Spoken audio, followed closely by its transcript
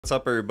What's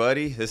up,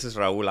 everybody? This is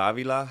Raul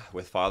Avila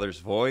with Father's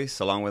Voice,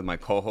 along with my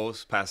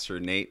co-host, Pastor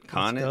Nate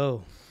Conant.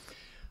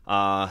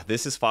 Let's go.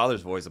 This is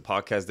Father's Voice, a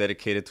podcast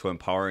dedicated to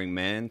empowering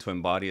men to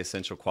embody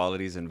essential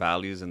qualities and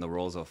values in the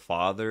roles of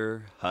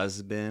father,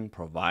 husband,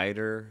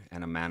 provider,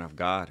 and a man of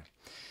God.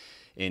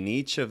 In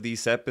each of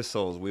these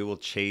episodes, we will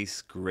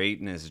chase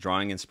greatness,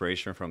 drawing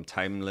inspiration from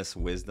timeless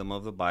wisdom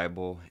of the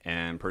Bible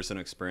and personal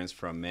experience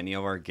from many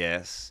of our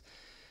guests.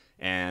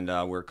 And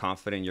we're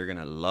confident you're going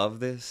to love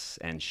this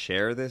and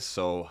share this.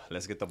 So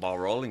let's get the ball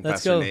rolling.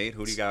 Let's Pastor go. Nate,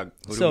 who do we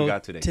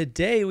got today?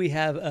 Today we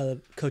have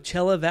a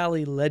Coachella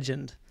Valley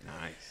legend.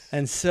 Nice.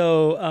 And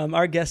so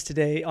our guest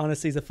today,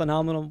 honestly, is a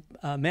phenomenal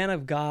man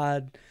of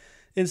God,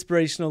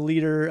 inspirational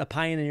leader, a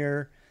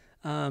pioneer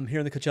here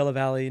in the Coachella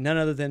Valley, none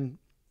other than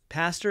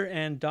Pastor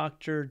and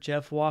Dr.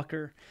 Jeff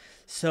Walker.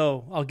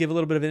 So I'll give a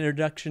little bit of an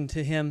introduction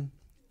to him.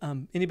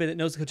 Anybody that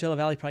knows the Coachella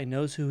Valley probably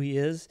knows who he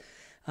is.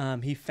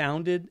 He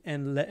founded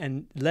and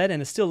led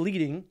and is still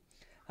leading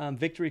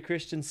Victory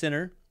Christian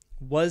Center,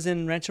 was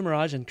in Rancho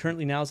Mirage and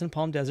currently now is in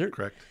Palm Desert.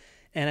 Correct.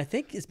 And I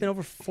think it's been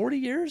over 40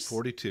 years.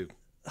 42.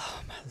 Oh,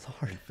 my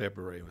Lord. In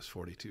February, it was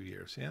 42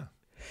 years, yeah.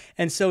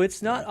 And so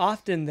it's not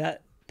often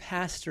that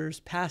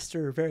pastors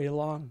pastor very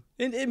long.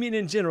 I mean,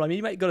 in general,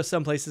 you might go to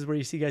some places where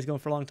you see guys going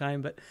for a long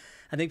time, but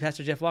I think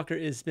Pastor Jeff Walker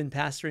has been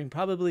pastoring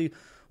probably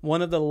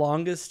one of the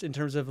longest in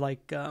terms of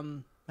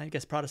I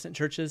guess Protestant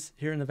churches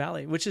here in the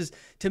Valley, which is,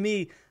 to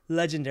me,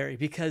 legendary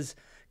because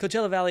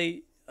Coachella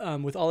Valley,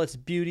 with all its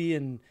beauty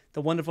and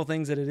the wonderful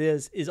things that it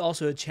is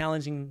also a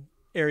challenging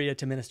area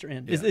to minister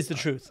in, is the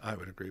truth. I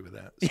would agree with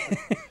that.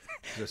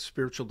 There's a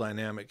spiritual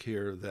dynamic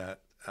here that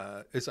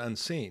is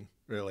unseen,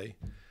 really,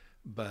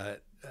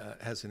 but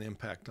has an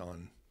impact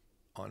on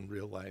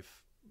real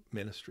life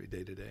ministry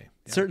day to day.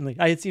 Yeah. Certainly.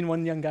 I had seen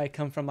one young guy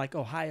come from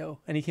Ohio,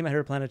 and he came out here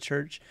to plant a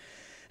church.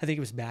 I think it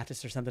was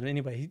Baptist or something.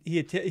 Anyway,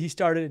 he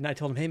started, and I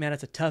told him, "Hey, man, I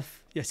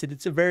said,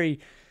 it's a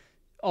very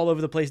all over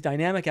the place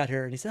dynamic out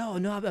here." And he said, "Oh,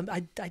 no,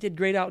 I did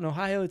great out in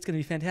Ohio. It's going to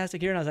be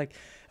fantastic here." And I was like,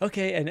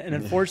 "Okay." And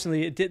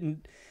unfortunately, it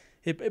didn't.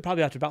 It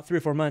probably after about 3 or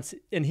 4 months,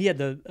 and he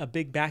had a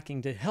big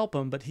backing to help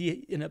him, but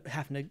he ended up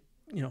having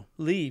to,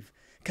 leave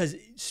because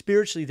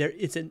spiritually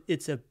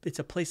it's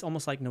a place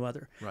almost like no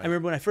other. Right. I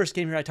remember when I first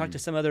came here, I talked to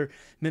some other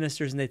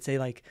ministers, and they'd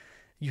say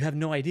you have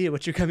no idea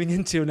what you're coming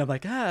into. And I'm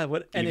like,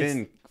 what? And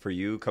even for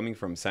you coming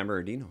from San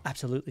Bernardino.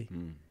 Absolutely.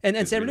 And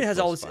San Bernardino has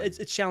all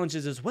its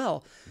challenges as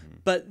well.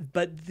 But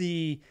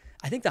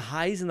I think the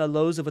highs and the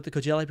lows of what the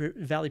Coachella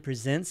Valley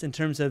presents in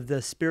terms of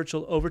the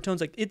spiritual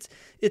overtones,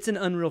 it's an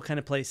unreal kind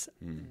of place.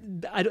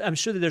 I'm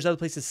sure that there's other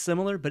places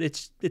similar, but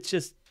it's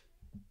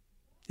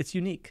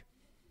unique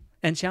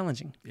and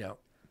challenging. Yeah.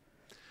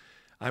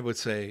 I would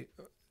say,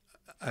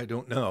 I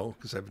don't know,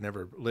 because I've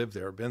never lived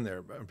there or been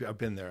there. I've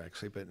been there,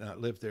 actually, but not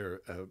lived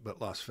there,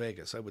 but Las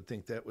Vegas. I would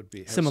think that would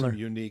have similar. Some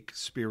unique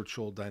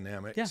spiritual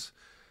dynamics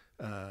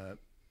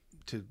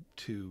to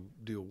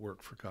do a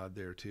work for God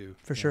there, too.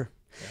 For sure.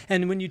 Yeah.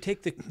 And when you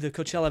take the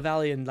Coachella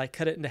Valley and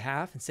cut it into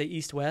half and say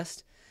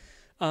east-west,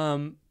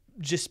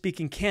 just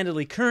speaking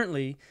candidly,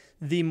 currently,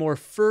 the more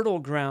fertile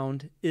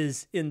ground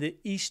is in the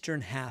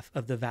eastern half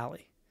of the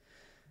valley.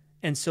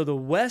 And so the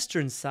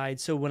western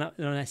side, so when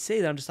I say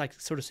that, I'm just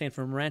sort of saying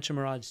from Rancho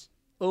Mirage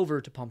over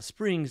to Palm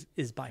Springs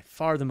is by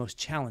far the most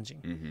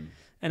challenging. Mm-hmm.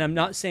 And I'm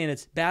not saying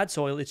it's bad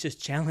soil, it's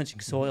just challenging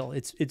soil.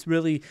 Mm-hmm. It's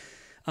really,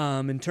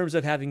 in terms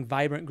of having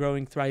vibrant,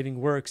 growing, thriving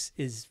works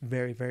is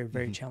very, very,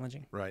 very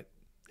challenging. Right,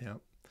 yeah.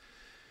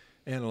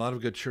 And a lot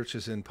of good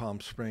churches in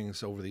Palm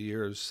Springs over the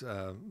years.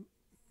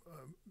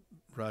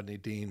 Rodney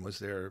Dean was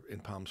there in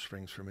Palm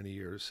Springs for many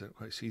years. Of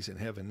course, he's in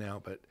heaven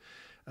now, but...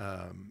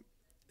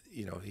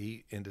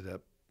 he ended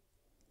up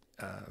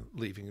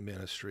leaving the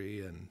ministry,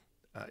 and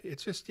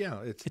it's just,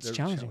 it's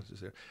challenging.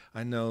 There.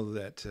 I know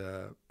that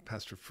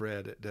Pastor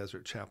Fred at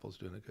Desert Chapel is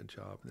doing a good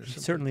job. There's he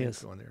certainly is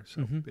going there.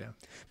 So yeah,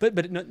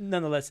 but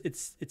nonetheless,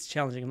 it's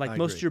challenging. I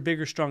Most agree. of your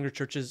bigger, stronger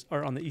churches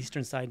are on the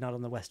eastern side, not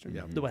on the western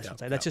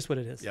side. That's just what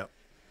it is. Yeah,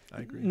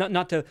 I agree.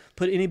 Not to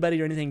put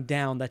anybody or anything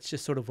down. That's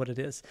just sort of what it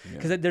is.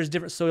 Because there's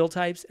different soil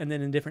types, and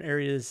then in different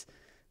areas,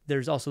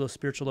 there's also those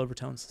spiritual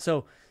overtones.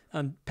 So.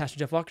 Pastor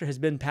Jeff Walker has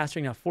been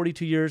pastoring now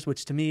 42 years,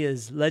 which to me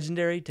is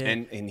legendary.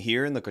 And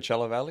here in the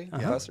Coachella Valley,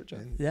 Pastor Jeff?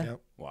 Yeah.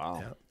 Wow.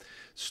 Yeah.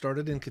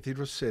 Started in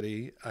Cathedral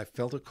City. I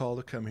felt a call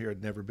to come here.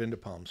 I'd never been to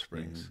Palm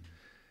Springs.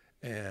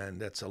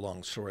 And that's a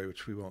long story,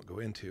 which we won't go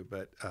into.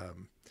 But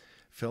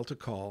felt a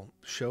call,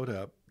 showed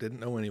up, didn't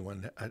know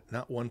anyone,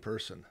 not one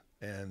person.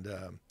 And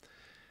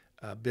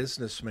a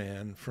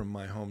businessman from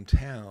my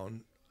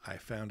hometown, I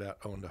found out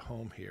owned a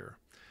home here.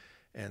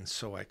 And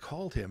so I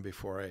called him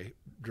before I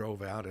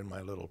drove out in my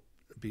little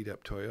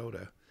beat-up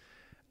Toyota.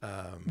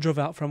 Drove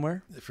out from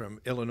where? From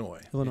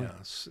Illinois. Illinois.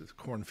 Yeah, the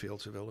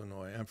cornfields of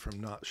Illinois. I'm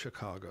from not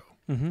Chicago.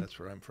 Mm-hmm. That's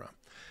where I'm from.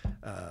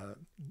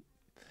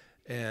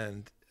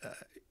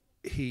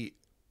 He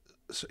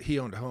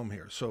owned a home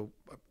here. So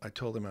I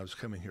told him I was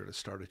coming here to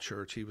start a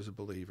church. He was a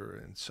believer.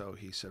 And so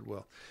he said,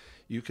 well,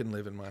 you can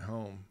live in my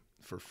home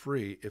for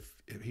free. If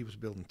he was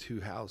building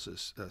 2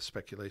 houses,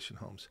 speculation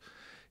homes.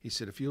 He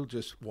said, if you'll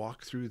just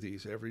walk through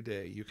these every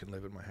day, you can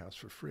live in my house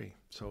for free.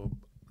 So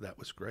that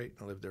was great.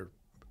 I lived there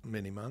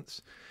many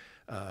months.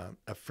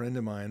 A friend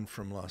of mine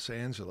from Los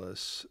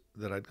Angeles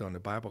that I'd gone to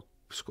Bible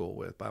school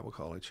with, Bible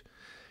college,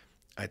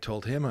 I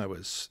told him I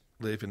was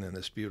living in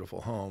this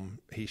beautiful home.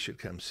 He should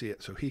come see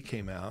it. So he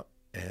came out,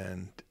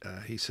 and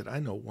he said, I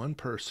know one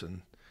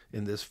person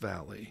in this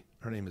valley.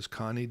 Her name is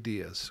Connie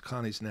Diaz.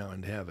 Connie's now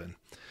in heaven.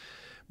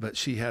 But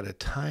she had a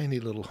tiny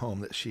little home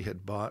that she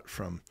had bought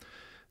from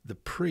the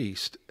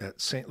priest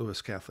at St.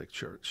 Louis Catholic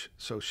Church.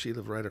 So she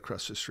lived right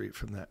across the street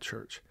from that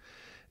church.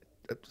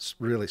 It's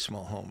a really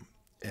small home.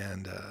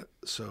 And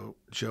so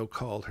Joe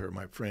called her,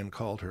 my friend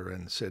called her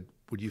and said,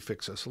 would you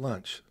fix us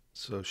lunch?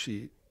 So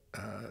she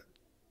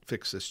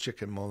fixed this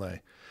chicken mole.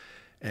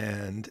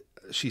 And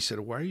she said,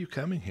 why are you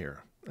coming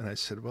here? And I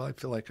said, well, I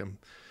feel like I'm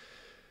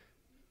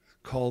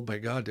called by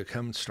God to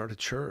come and start a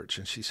church.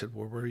 And she said,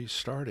 well, where are you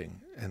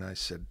starting? And I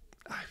said,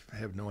 I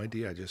have no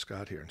idea. I just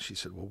got here. And she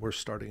said, well, we're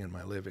starting in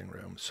my living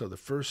room. So the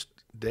first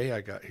day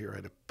I got here, I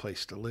had a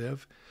place to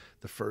live.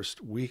 The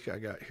first week I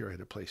got here, I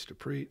had a place to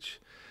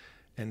preach.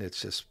 And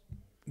it's just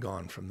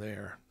gone from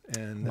there.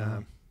 And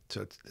Wow.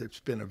 So it's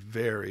been a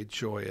very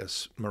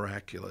joyous,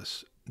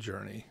 miraculous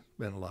journey.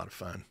 Been a lot of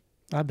fun.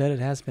 I bet it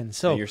has been.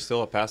 So And you're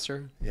still a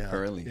pastor? Yeah.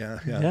 Currently?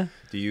 Yeah.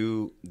 Do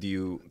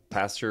you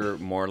pastor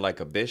more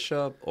like a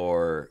bishop,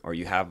 or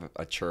you have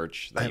a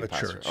church that I have you a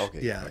pastor? church.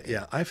 Okay. Yeah. Okay.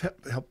 Yeah. I've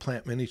helped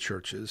plant many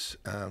churches.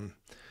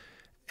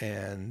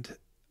 And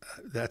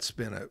that's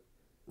been a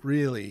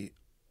really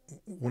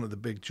one of the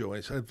big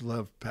joys. I've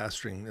loved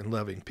pastoring and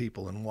loving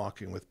people and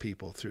walking with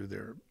people through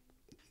their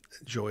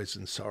joys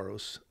and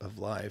sorrows of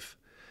life.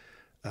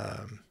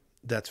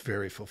 That's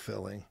very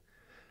fulfilling.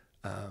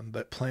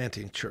 But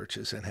planting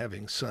churches and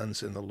having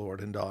sons in the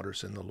Lord and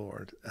daughters in the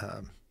Lord,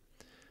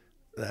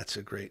 that's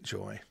a great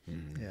joy.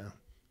 Mm-hmm. Yeah.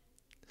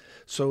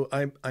 So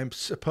I'm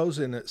suppose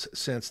in a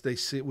sense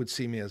they would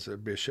see me as a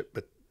bishop,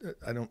 but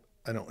I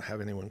don't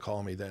have anyone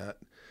call me that.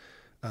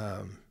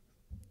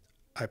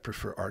 I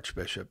prefer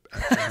archbishop.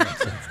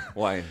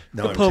 Why?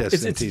 No, I'm Pope,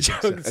 testing it's a teaching.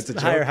 joke. It's a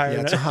joke? higher.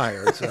 Yeah, it's a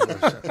higher. It's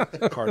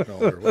a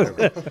cardinal or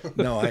whatever.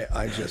 No,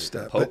 I just,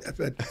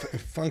 but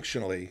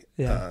functionally,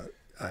 Yeah.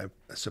 I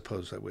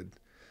suppose I would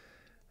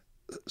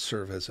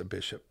serve as a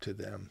bishop to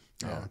them.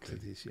 Oh, To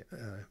these,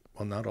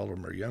 well, not all of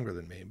them are younger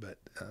than me, but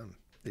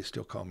they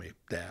still call me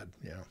dad.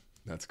 Yeah.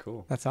 That's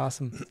cool. That's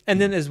awesome. And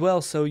then as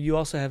well, so you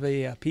also have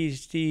a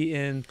PhD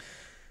in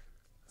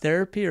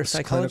therapy or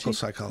psychology? Clinical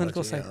psychology.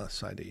 Clinical psych-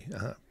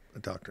 PsyD. A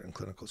doctor in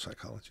clinical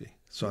psychology.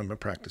 So I'm a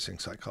practicing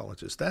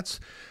psychologist.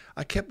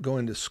 I kept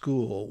going to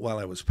school while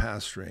I was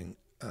pastoring.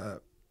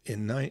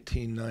 In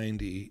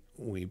 1990,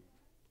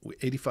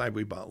 85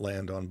 we bought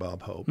land on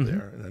Bob Hope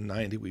there, and in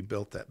 90 we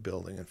built that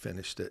building and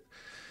finished it.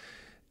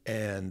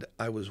 And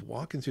I was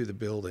walking through the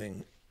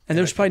building, And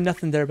there was probably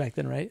nothing there back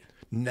then, right?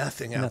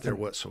 nothing out there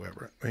Nothing.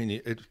 whatsoever. I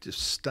mean, it was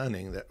just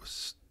stunning. That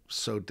was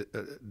so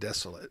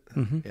desolate.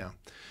 Yeah.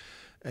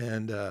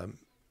 And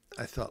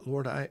I thought,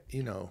 Lord, I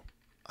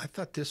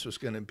thought this was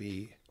going to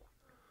be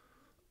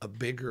a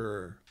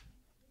bigger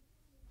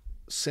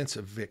sense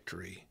of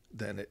victory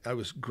than it. I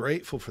was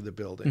grateful for the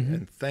building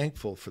and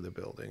thankful for the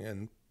building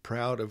and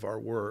proud of our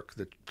work,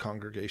 the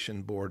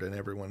congregation board and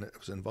everyone that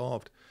was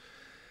involved.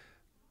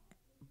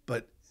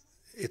 But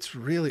it's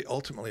really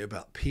ultimately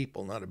about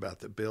people, not about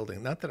the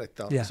building. Not that I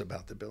thought it was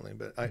about the building,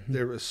 but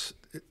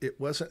it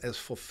wasn't as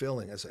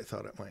fulfilling as I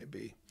thought it might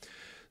be.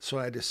 So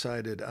I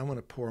decided I want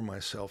to pour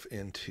myself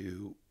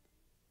into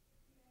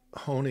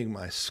honing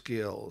my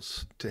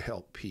skills to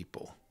help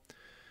people.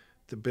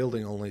 The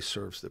building only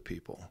serves the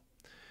people.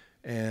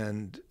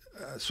 And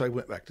so I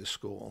went back to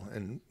school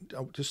and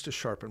just to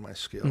sharpen my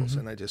skills.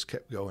 And I just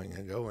kept going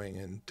and going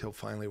until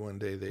finally one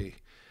day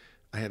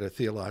I had a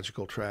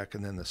theological track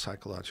and then the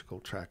psychological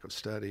track of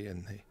study,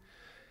 and they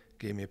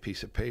gave me a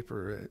piece of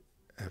paper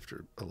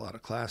after a lot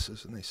of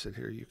classes, and they said,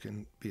 here, you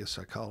can be a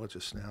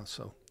psychologist now.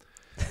 So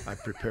I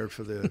prepared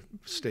for the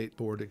state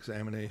board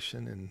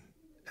examination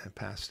and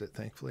passed it,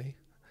 thankfully,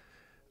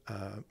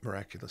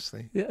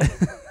 miraculously,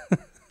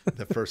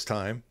 the first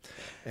time.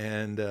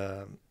 And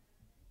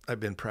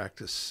I've been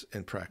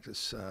in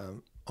practice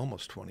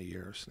almost 20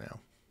 years now.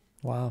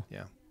 Wow.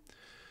 Yeah.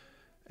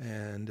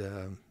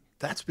 And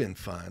that's been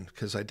fun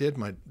because I did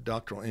my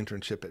doctoral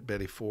internship at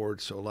Betty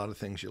Ford, so a lot of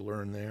things you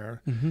learn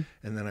there.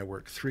 And then I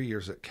worked 3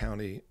 years at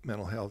County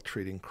Mental Health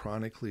treating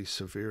chronically,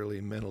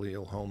 severely mentally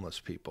ill homeless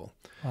people.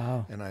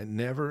 Wow. And I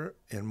never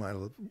in my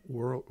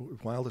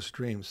wildest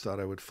dreams thought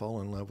I would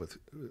fall in love with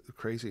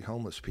crazy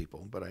homeless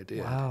people, but I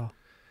did. Wow.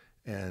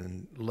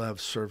 And loved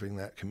serving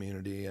that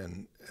community,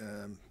 and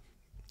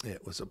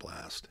it was a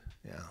blast.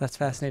 Yeah. That's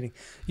fascinating.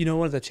 You know,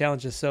 one of the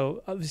challenges,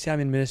 so obviously I'm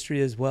in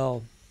ministry as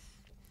well.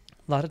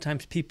 A lot of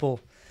times people,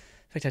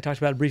 in fact, I talked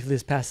about it briefly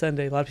this past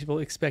Sunday, a lot of people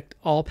expect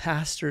all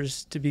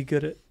pastors to be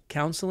good at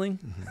counseling.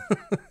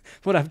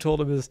 What I've told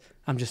them is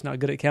I'm just not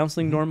good at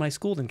counseling, nor am I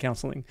schooled in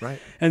counseling. Right.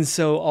 And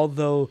so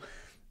although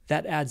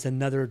that adds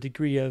another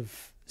degree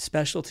of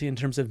specialty in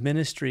terms of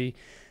ministry,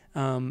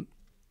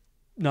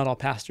 not all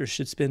pastors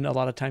should spend a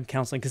lot of time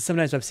counseling, because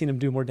sometimes I've seen them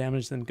do more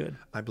damage than good.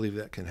 I believe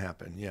that can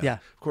happen. Yeah. Yeah.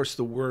 Of course,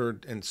 the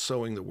word and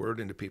sowing the word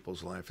into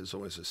people's life is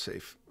always a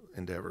safe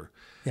endeavor.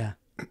 Yeah.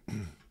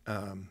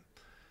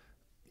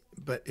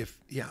 But if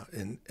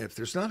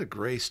there's not a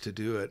grace to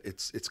do it,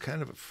 it's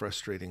kind of a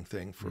frustrating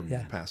thing for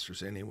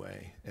pastors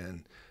anyway.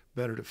 And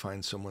better to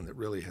find someone that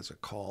really has a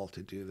call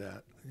to do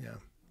that. Yeah.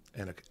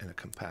 And a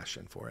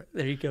compassion for it.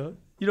 There you go.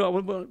 You know, I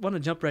want to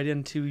jump right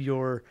into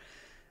your,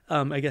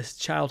 I guess,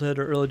 childhood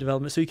or early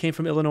development. So you came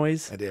from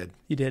Illinois? I did.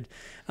 You did.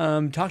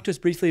 Talk to us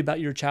briefly about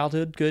your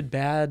childhood, good,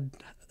 bad,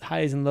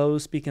 highs and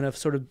lows, speaking of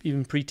sort of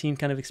even preteen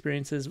kind of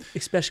experiences,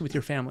 especially with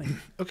your family.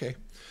 Okay.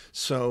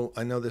 So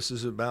I know this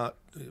is about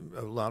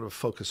a lot of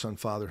focus on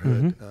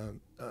fatherhood,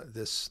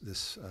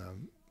 this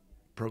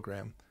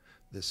program,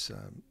 this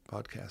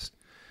podcast.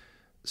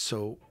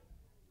 So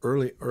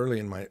early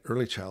in my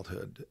early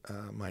childhood,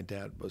 my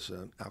dad was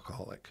an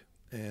alcoholic,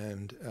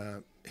 and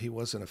he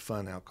wasn't a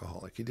fun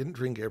alcoholic. He didn't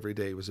drink every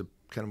day. He was a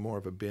kind of more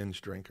of a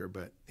binge drinker,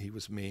 but he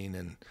was mean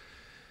and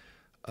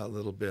a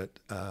little bit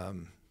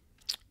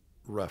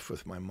rough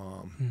with my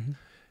mom.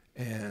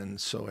 And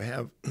so I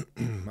have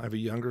a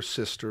younger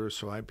sister,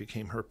 so I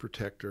became her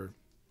protector.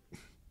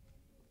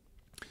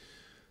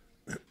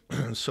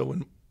 So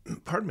when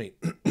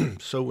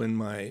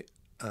my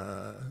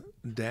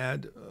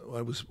dad,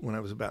 when I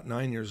was about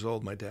 9 years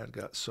old, my dad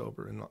got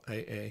sober in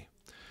AA,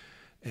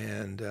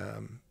 and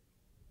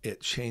it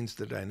changed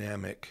the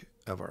dynamic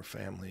of our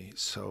family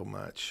so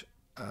much.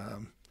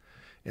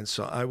 And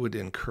so I would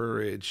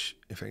encourage,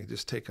 if I could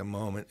just take a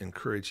moment,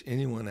 encourage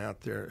anyone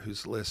out there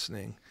who's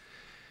listening,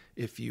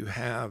 if you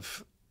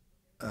have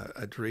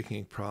a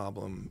drinking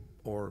problem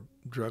or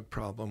drug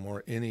problem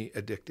or any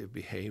addictive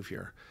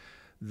behavior,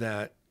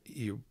 that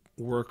you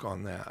work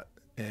on that.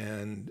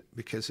 And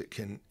because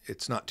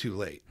it's not too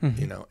late,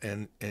 you know,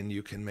 and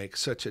you can make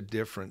such a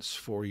difference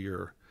for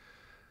your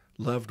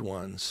loved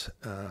ones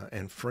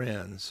and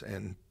friends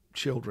and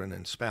children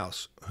and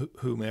spouse,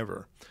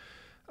 whomever.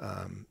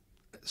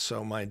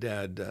 So my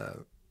dad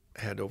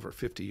had over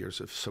 50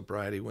 years of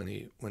sobriety when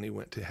he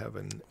went to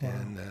heaven. Wow.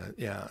 And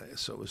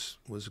so it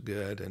was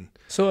good. And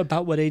so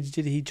about what age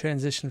did he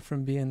transition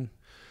from being?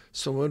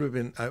 So it would have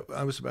been,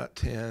 I was about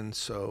 10.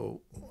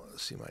 So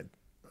let's see,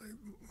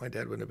 my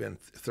dad would have been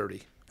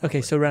 30.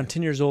 Okay, so around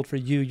 10 years old for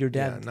you, your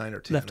dad 9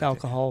 or 10, left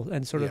alcohol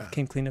and sort of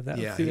came clean of that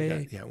through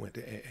AA. I went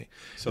to AA.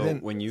 So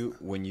then, when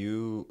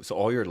you so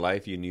all your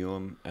life you knew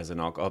him as an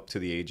up to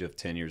the age of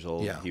 10 years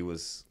old. Yeah. He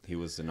was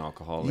an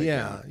alcoholic.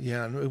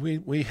 Yeah.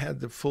 We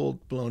had the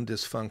full blown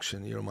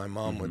dysfunction. You know, my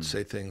mom would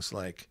say things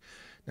like,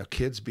 "Now,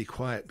 kids, be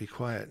quiet,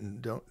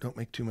 and don't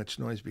make too much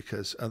noise,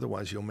 because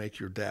otherwise you'll make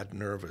your dad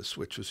nervous,"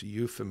 which was a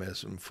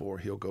euphemism for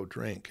he'll go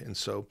drink. And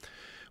so,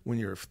 when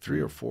you're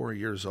 3 or 4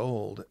 years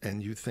old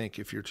and you think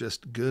if you're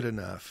just good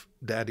enough,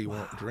 daddy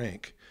won't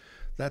drink,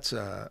 that's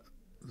a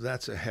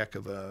heck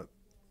of a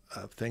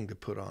thing to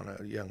put on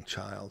a young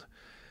child.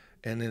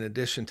 And in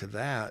addition to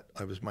that,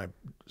 I was my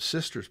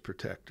sister's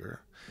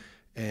protector.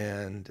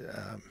 And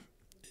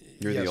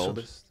you're the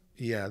oldest?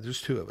 Yeah,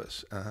 there's two of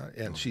us.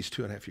 And she's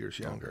 2.5 years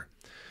younger.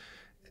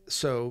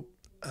 So,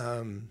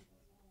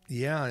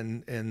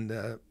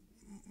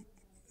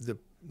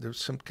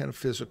 there's some kind of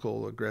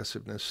physical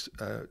aggressiveness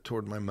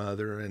toward my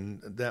mother,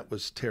 and that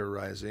was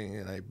terrorizing,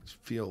 and I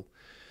feel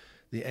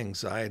the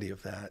anxiety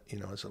of that, you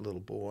know, as a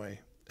little boy.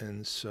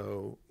 And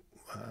so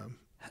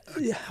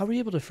how were you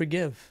able to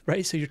forgive,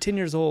 right? So you're 10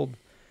 years old,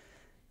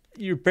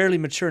 you're barely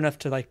mature enough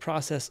to like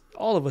process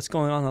all of what's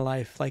going on in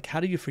life. Like, how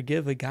do you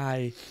forgive a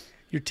guy?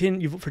 For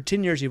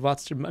 10 years you've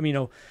watched him. I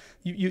mean,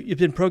 you've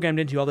been programmed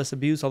into all this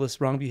abuse, all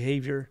this wrong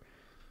behavior.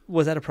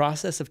 Was that a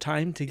process of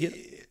time to get?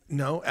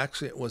 No,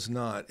 actually it was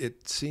not.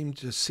 It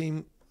seemed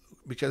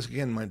because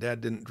again, my dad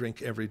didn't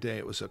drink every day.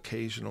 It was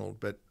occasional,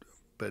 but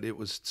it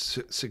was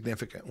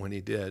significant when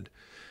he did.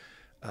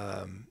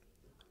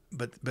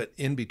 But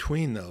in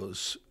between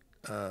those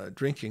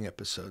drinking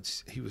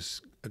episodes, he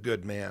was a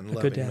good man,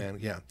 loving man.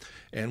 Yeah.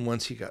 And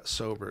once he got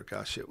sober,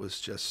 gosh, it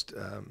was just,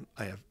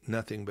 I have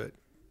nothing but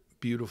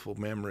beautiful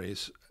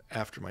memories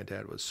after my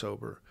dad was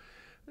sober.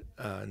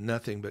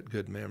 Nothing but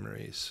good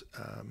memories.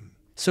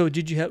 So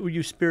were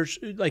you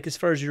spiritual, like as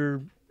far as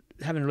your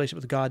having a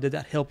relationship with God, did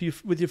that help you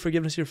with your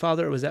forgiveness of your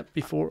father, or was that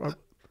before?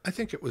 I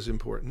think it was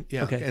important,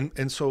 yeah. Okay.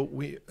 And so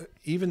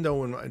even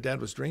though when my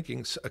dad was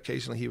drinking,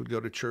 occasionally he would go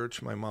to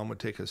church. My mom would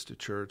take us to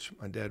church.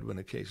 My dad would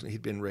occasionally,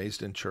 he'd been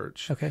raised in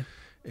church. Okay.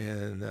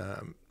 And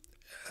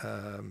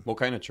what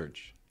kind of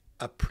church?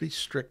 A pretty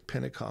strict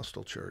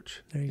Pentecostal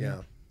church. There you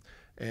go.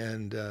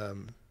 And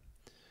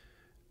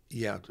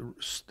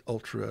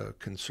ultra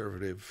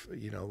conservative,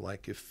 you know,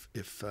 like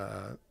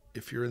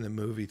if you're in the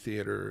movie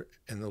theater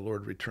and the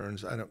Lord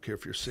returns, I don't care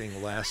if you're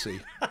seeing Lassie,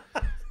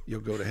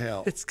 you'll go to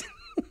hell.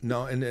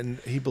 No, and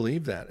he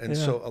believed that. And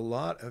so a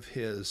lot of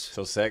his...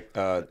 So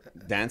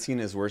dancing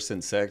is worse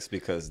than sex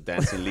because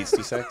dancing leads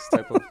to sex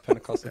type of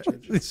Pentecostal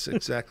church? It's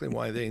exactly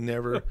why they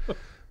never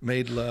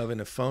made love in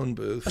a phone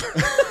booth,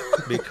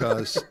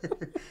 because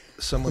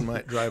someone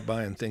might drive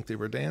by and think they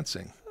were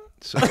dancing.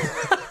 So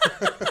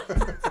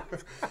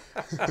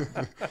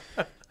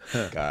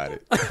Got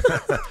it.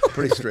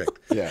 Pretty strict.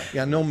 Yeah.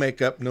 Yeah, no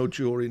makeup, no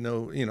jewelry,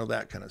 no,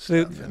 that kind of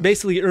So stuff. you know.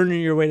 basically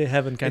earning your way to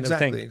heaven kind of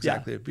thing.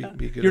 Exactly. Yeah.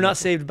 Be good You're not enough.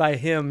 saved by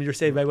him. You're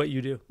saved by what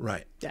you do.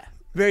 Right. Yeah.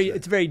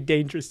 It's very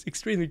dangerous,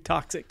 extremely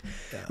toxic.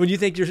 Yeah. When you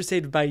think you're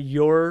saved by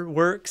your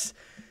works,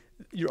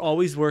 you're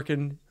always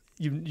working.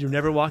 You're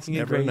never walking in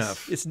never grace.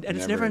 enough. It's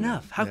Never never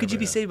enough. enough. How could Never you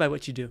be enough. saved by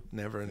what you do?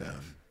 Never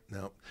enough.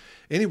 No.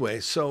 Anyway,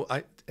 so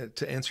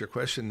to answer your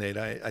question, Nate,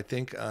 I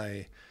think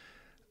I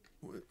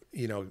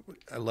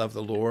love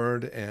the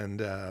Lord, and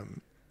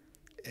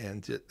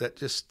that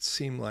just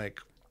seemed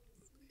like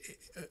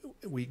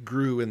we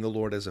grew in the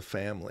Lord as a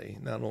family,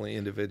 not only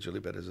individually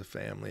but as a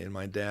family. And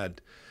my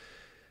dad,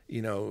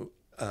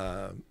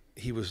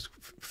 he was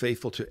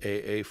faithful to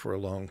AA for a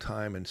long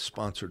time and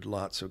sponsored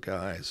lots of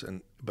guys,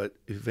 but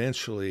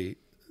eventually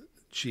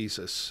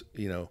Jesus,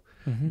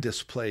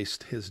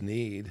 displaced his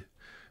need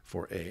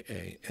for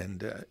AA,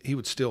 and he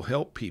would still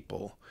help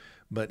people,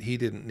 but he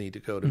didn't need to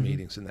go to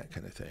meetings and that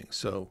kind of thing.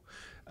 So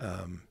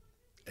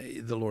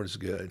the Lord is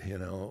good,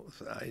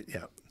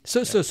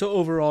 So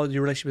overall,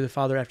 your relationship with the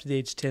Father after the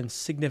age 10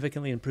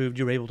 significantly improved.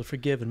 You were able to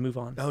forgive and move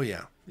on. Oh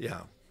yeah,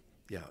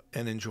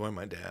 and enjoy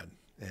my dad.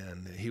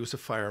 And he was a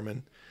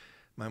fireman.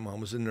 My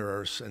mom was a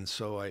nurse, and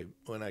so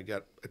when I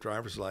got a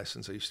driver's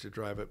license, I used to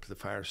drive up to the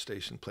fire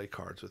station, play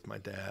cards with my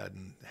dad,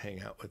 and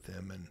hang out with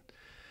him, and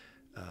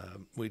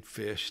we'd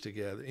fish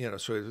together.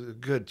 So it was a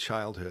good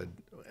childhood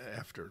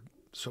after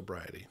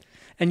sobriety.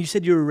 And you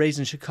said you were raised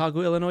in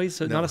Chicago, Illinois,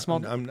 so No, not a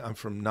small. I'm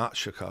from not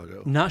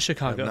Chicago. Not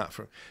Chicago.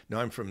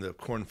 I'm from the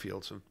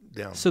cornfields of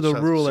down. So the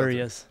rural southern.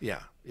 areas.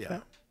 Yeah.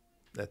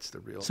 That's the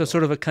real. So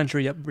sort of a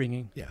country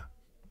upbringing. Yeah.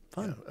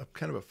 Fun. Yeah,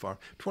 kind of a farm.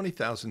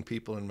 20,000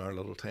 people in our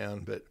little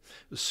town, but it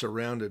was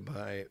surrounded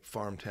by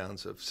farm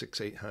towns of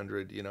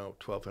 800,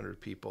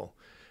 1,200 people.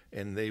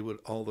 And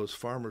all those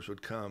farmers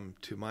would come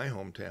to my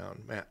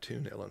hometown,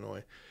 Mattoon,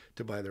 Illinois,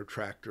 to buy their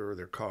tractor or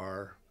their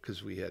car,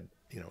 because we had,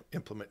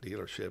 implement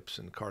dealerships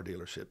and car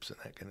dealerships and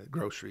that kind of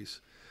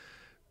groceries.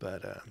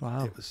 But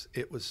wow.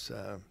 it was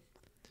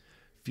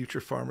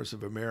Future Farmers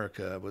of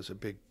America was a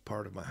big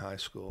part of my high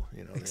school.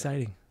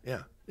 Exciting.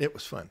 Yeah, it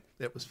was fun.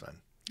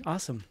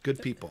 Awesome.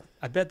 Good people.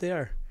 I bet they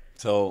are.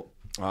 So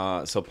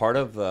part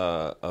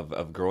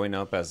of growing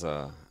up as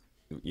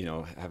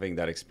having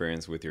that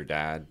experience with your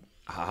dad,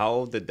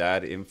 how did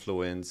that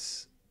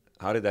influence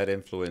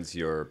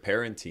your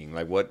parenting?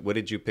 Like what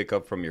did you pick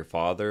up from your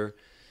father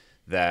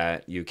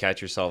that you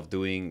catch yourself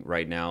doing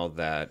right now,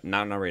 that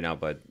not right now,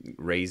 but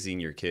raising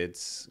your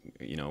kids,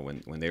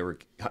 when they were,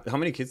 how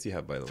many kids do you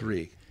have, by the way?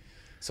 3.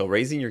 So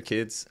raising your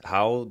kids,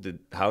 how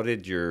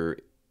did your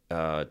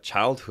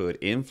childhood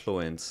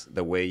influence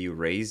the way you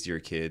raised your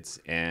kids,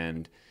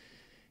 and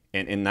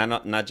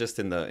not just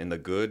in the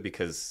good,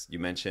 because you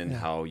mentioned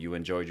how you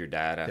enjoyed your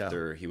dad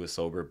after he was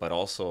sober, but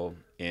also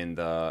in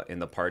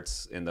the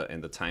parts in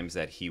the times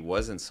that he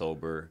wasn't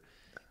sober,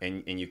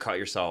 and you caught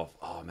yourself,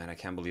 oh man, I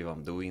can't believe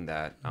I'm doing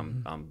that.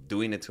 I'm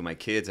doing it to my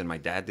kids, and my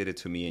dad did it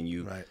to me, and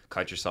you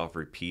caught yourself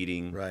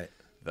repeating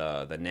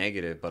the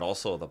negative, but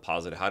also the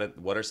positive.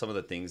 What are some of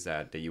the things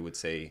that you would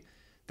say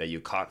that you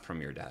caught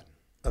from your dad?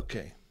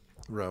 Okay.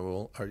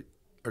 Raul,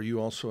 are you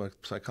also a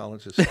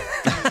psychologist?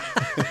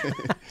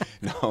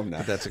 No, I'm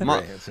not. That's a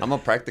great answer. I'm a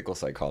practical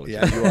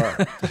psychologist. Yeah, you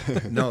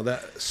are. No,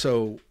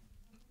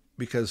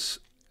 because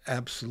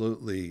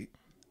absolutely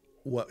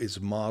what is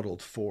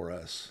modeled for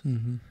us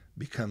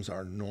becomes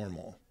our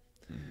normal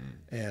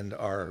and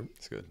our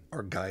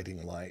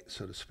guiding light,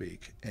 so to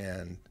speak.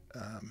 And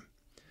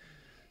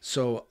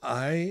so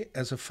I,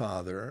 as a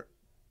father,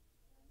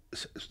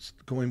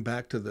 going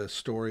back to the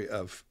story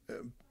of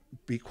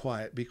be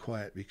quiet,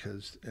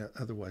 because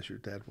otherwise your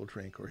dad will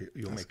drink, or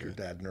you'll make your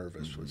dad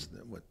nervous, was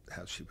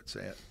how she would say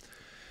it,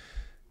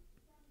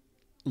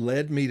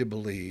 led me to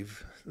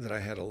believe that I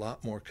had a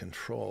lot more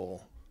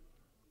control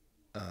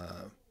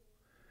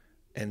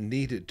and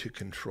needed to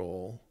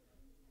control.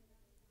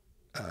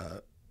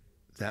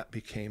 That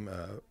became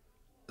a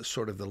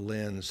sort of the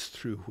lens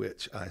through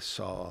which I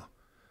saw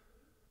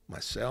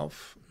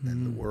myself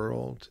and the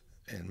world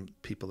and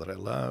people that I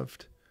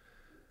loved.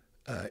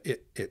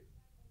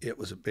 It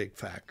was a big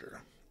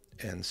factor.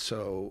 And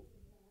so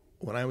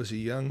when I was a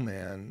young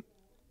man,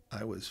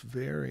 I was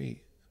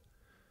very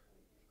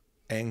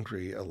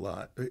angry a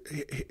lot.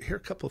 Here are a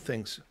couple of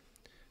things.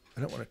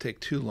 I don't want to take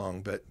too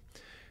long, but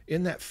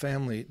in that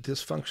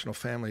dysfunctional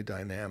family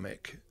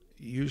dynamic,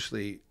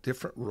 usually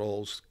different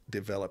roles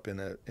develop in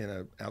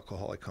a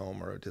alcoholic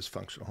home or a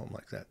dysfunctional home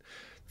like that.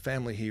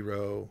 Family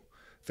hero,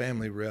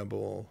 family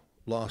rebel,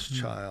 lost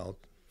child,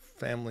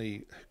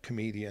 family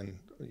comedian,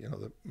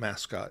 the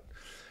mascot.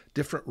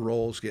 Different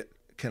roles get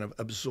kind of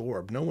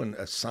absorbed. No one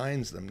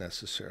assigns them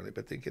necessarily,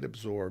 but they get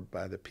absorbed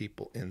by the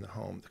people in the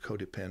home, the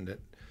codependent,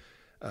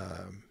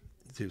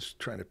 who's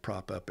trying to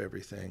prop up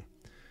everything.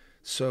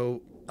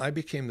 So I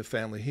became the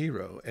family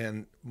hero,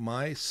 and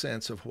my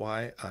sense of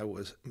why I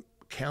was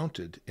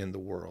counted in the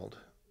world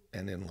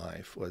and in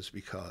life was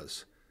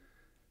because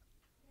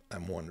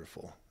I'm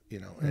wonderful,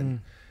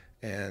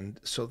 And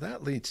so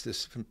that leads to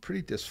some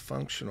pretty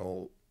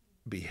dysfunctional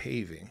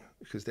behaving,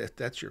 because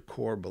that's your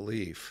core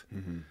belief,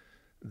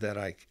 that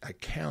I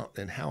count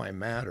and how I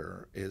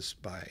matter is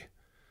by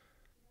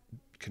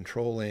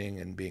controlling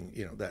and being,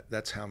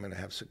 that's how I'm going to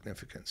have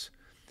significance.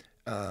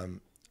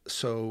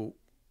 So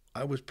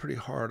I was pretty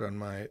hard on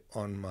my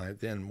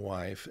then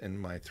wife and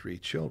my 3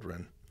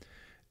 children,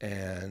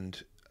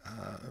 and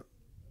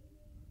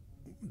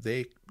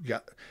they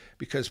got,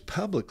 because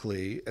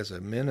publicly as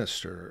a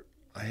minister,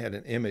 I had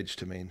an image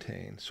to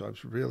maintain. So I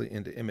was really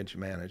into image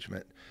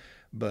management,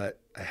 but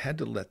I had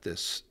to let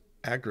this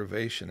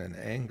aggravation and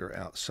anger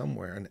out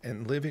somewhere,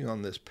 and living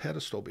on this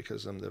pedestal,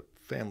 because I'm the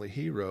family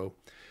hero,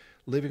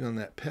 living on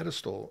that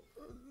pedestal,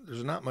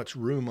 there's not much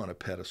room on a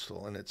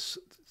pedestal, and it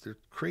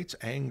creates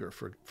anger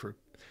for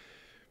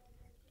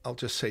I'll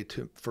just say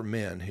for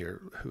men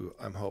here who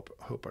I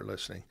hope are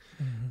listening.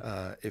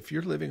 If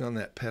you're living on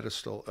that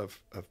pedestal of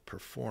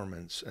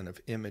performance and of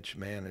image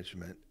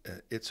management,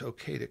 it's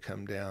okay to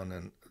come down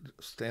and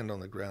stand on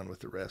the ground with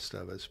the rest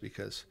of us,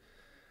 because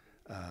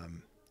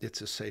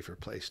it's a safer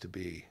place to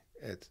be.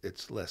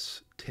 It's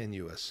less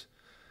tenuous,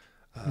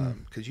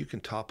 because you can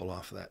topple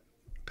off that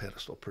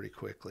pedestal pretty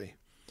quickly.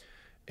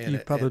 And you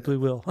probably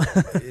will.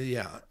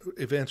 Yeah,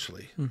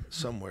 eventually,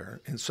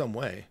 somewhere, in some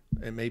way.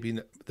 And maybe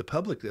the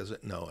public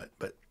doesn't know it,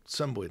 but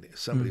somebody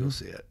will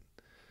see it.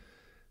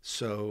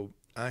 So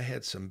I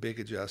had some big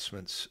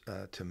adjustments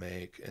to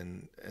make,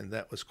 and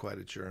that was quite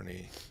a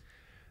journey.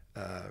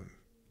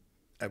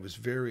 I was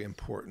very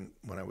important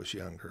when I was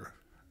younger.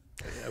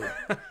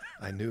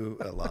 I knew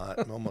a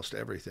lot, almost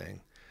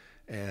everything.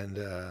 And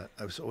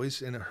I was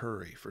always in a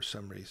hurry for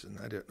some reason.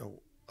 I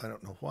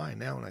don't know why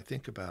now when I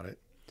think about it.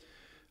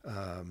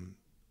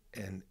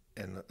 And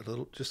a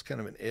little, just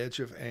kind of an edge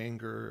of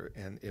anger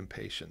and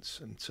impatience.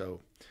 And so,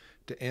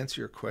 to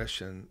answer your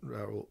question,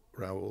 Raul,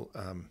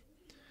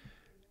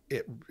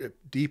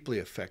 it deeply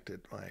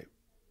affected my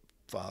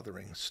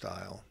fathering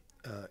style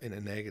in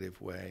a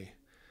negative way,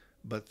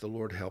 but the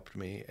Lord helped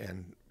me,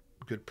 and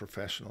good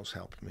professionals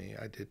helped me.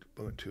 I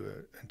went to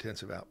an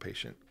intensive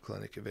outpatient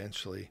clinic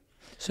eventually.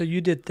 So you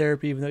did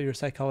therapy even though you're a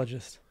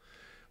psychologist?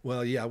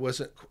 Well, yeah, I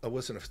wasn't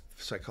a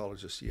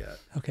psychologist yet.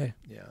 Okay.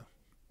 Yeah.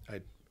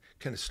 I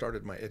kind of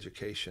started my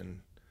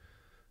education,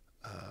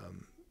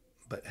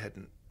 but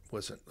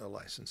wasn't a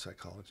licensed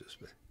psychologist.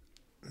 But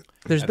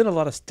there's been a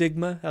lot of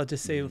stigma, I'll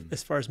just say,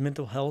 as far as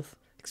mental health,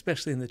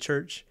 especially in the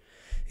church,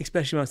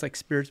 especially amongst like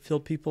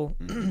spirit-filled people.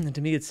 And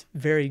to me, it's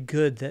very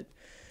good that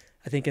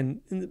I think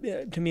in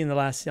the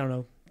last,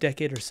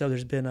 decade or so,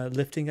 there's been a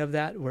lifting of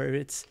that, where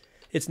it's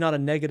not a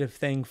negative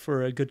thing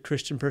for a good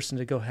Christian person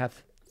to go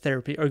have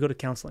therapy or go to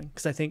counseling,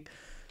 because I think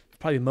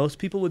probably most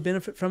people would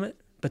benefit from it.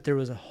 But there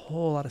was a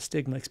whole lot of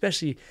stigma,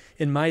 especially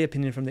in my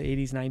opinion, from the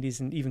 80s, 90s,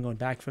 and even going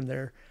back from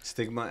there.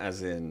 Stigma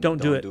as in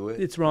don't do it.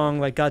 It's wrong.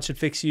 Like God should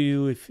fix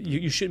you. If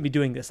you shouldn't be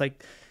doing this.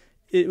 Like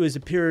it was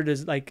appeared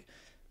as like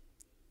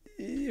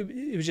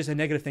it was just a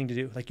negative thing to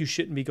do. Like you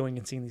shouldn't be going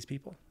and seeing these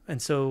people.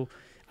 And so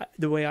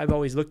the way I've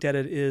always looked at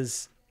it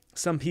is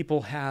some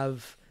people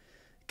have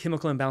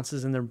chemical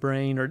imbalances in their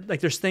brain, or like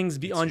there's things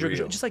beyond your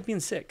control, just like being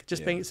sick,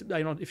 just being,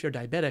 if you're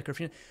diabetic, or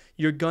if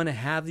you're going to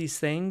have these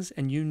things,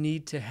 and you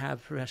need to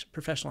have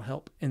professional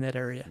help in that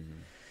area.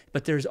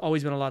 But there's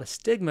always been a lot of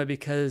stigma,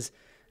 because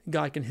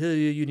God can heal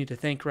you, you need to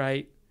think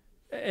right,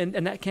 and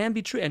that can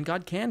be true, and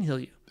God can heal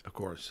you, of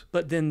course.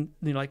 But then,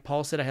 like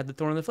Paul said, I had the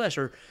thorn in the flesh,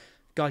 or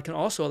God can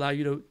also allow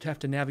you to have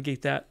to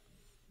navigate that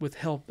with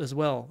help as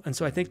well. And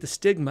so I think the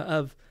stigma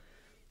of,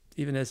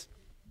 even as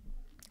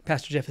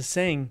Pastor Jeff is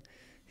saying,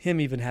 him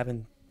even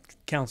having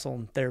counsel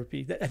and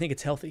therapy, I think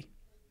it's healthy.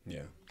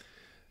 Yeah,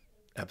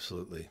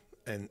 absolutely.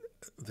 And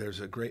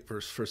there's a great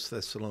verse, 1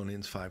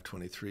 Thessalonians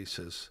 5:23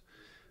 says,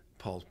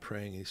 Paul's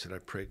praying, he said, I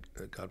pray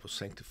that God will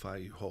sanctify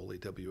you wholly,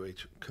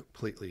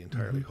 completely,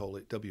 entirely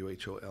holy,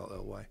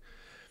 WHOLLY,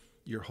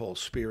 your whole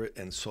spirit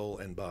and soul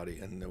and body.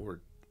 And the word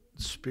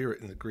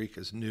spirit in the Greek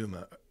is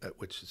pneuma,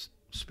 which is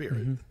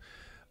spirit,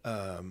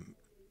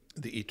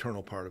 the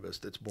eternal part of us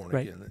that's born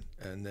again.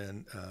 And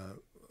then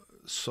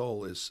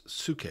soul is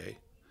suke,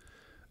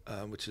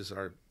 which is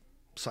our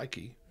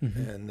psyche,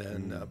 and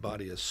then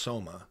body is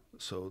soma,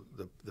 so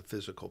the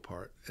physical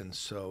part. And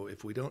so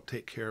if we don't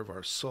take care of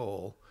our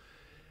soul,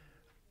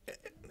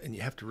 and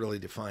you have to really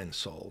define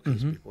soul,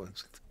 because people,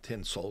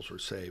 10 souls were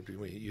saved, and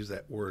we use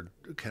that word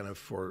kind of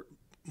for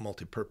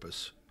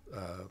multi-purpose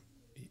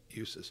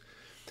uses.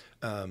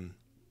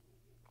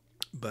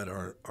 But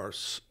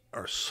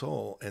our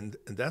soul, and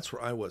that's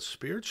where I was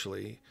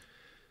spiritually.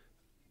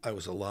 I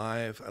was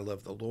alive. I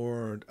loved the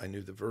Lord. I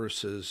knew the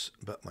verses,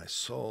 but my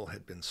soul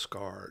had been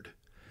scarred,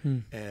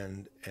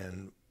 and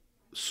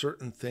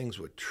certain things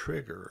would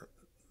trigger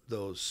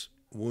those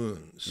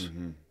wounds,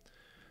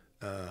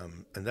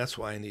 and that's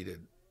why I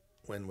needed,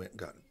 when we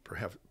got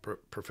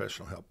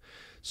professional help.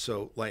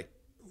 So,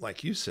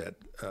 like you said,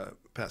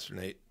 Pastor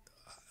Nate,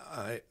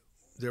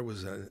 there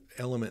was an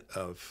element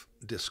of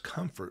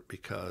discomfort,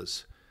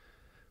 because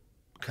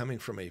coming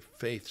from a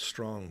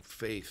strong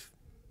faith,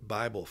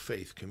 Bible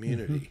faith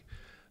community,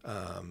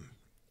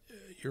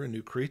 you're a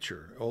new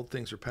creature. Old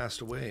things are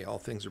passed away. All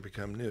things are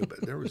become new.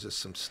 But there was just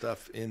some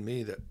stuff in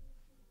me that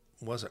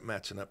wasn't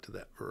matching up to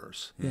that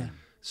verse. Yeah.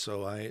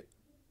 So I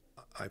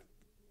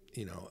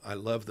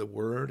love the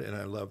Word, and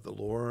I love the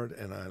Lord,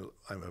 and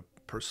I'm a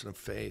person of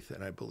faith,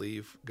 and I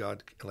believe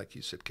God, like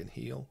you said, can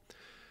heal.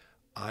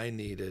 I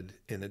needed,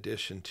 in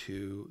addition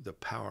to the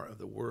power of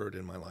the Word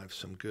in my life,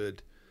 some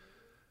good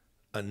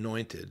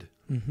anointed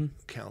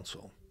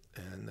counsel.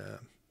 And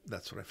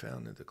that's what I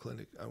found at the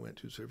clinic I went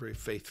to. It's a very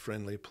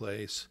faith-friendly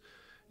place.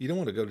 You don't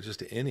want to go to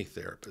just any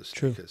therapist.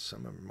 True. Because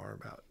some of them are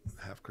about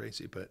half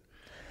crazy, but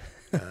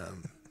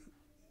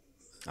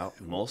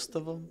most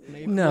of them,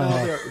 maybe. No,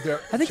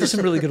 they're I think there's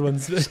some really good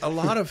ones. a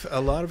lot of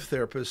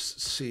therapists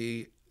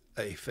see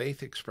a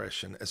faith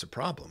expression as a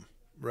problem,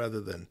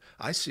 rather than,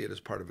 I see it as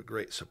part of a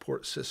great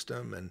support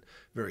system and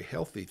very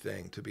healthy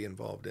thing to be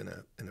involved in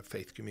a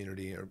faith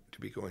community, or to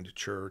be going to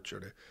church,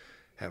 or to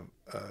have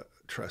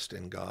trust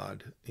in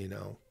God.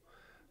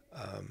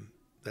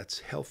 That's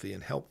healthy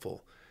and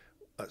helpful.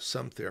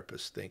 Some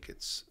therapists think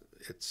it's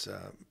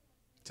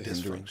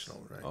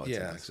dysfunctional, right? Oh,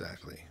 yeah,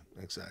 exactly.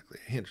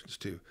 A hindrance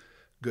to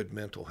good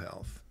mental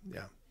health.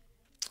 Yeah.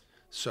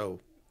 So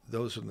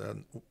those are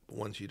the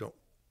ones you don't.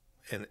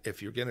 And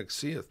if you're going to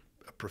see a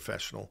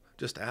professional,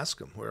 just ask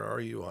them, where are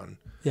you on?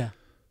 Yeah.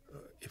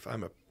 If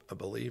I'm a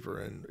believer,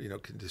 and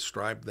can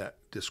describe that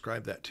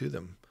to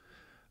them,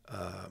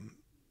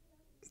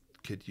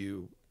 could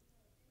you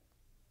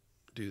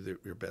do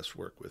your best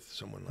work with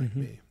someone like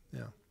me?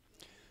 Yeah.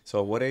 So,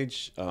 at what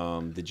age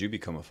did you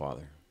become a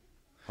father?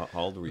 How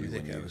old were you? I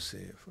think when I you... was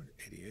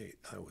 88.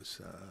 I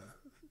was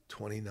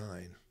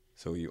 29.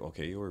 So you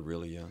were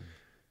really young.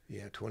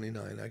 Yeah,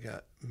 29. I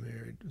got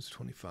married. I was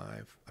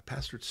 25. I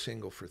pastored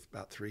single for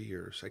about 3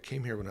 years. I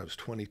came here when I was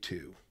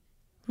 22.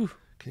 Whew.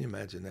 Can you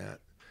imagine that?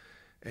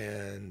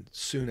 And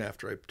soon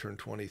after I turned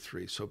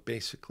 23. So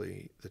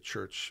basically, the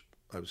church,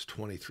 I was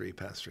 23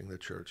 pastoring the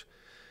church,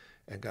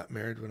 and got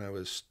married when I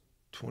was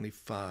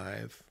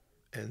 25.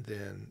 And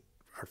then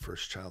our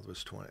first child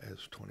was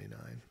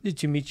 29.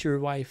 Did you meet your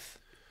wife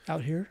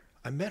out here?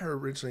 I met her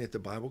originally at the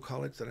Bible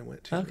college that I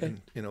went to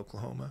in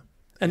Oklahoma.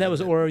 And that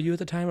was ORU at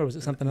the time, or was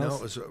it something else? No,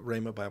 it was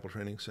Rhema Bible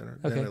Training Center.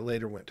 Okay. Then I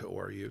later went to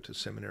ORU, to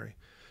seminary.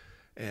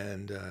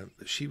 And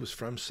she was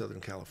from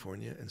Southern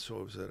California, and so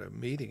I was at a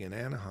meeting in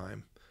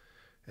Anaheim,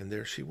 and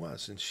there she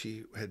was. And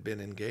she had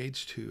been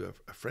engaged to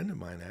a friend of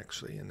mine,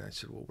 actually. And I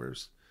said, well,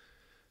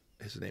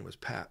 his name was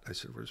Pat. I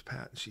said, where's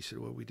Pat? And she said,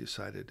 well, we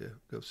decided to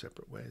go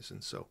separate ways.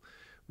 And so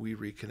we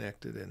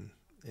reconnected and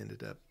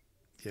ended up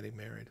getting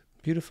married.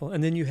 Beautiful.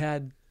 And then you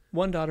had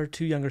one daughter,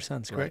 2 younger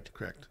sons, correct? Right,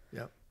 correct.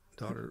 Yep.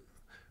 Daughter,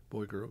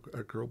 boy, girl,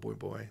 girl, boy,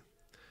 boy.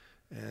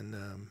 And,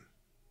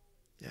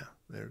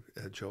 they're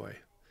a joy.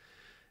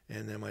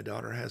 And then my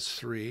daughter has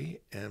 3,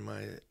 and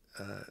my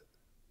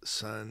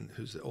son,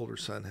 who's the older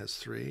son, has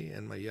 3,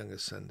 and my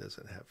youngest son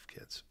doesn't have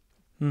kids.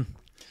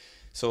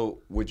 So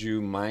would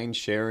you mind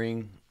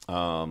sharing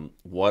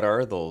what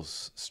are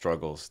those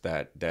struggles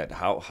that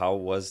how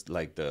was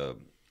like the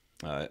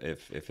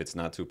if it's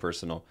not too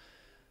personal,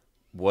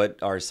 what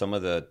are some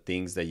of the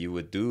things that you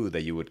would do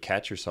that you would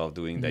catch yourself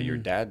doing that your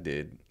dad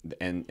did,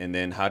 and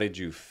then how did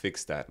you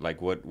fix that?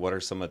 Like what are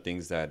some of the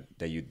things that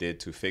you did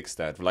to fix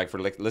that? Like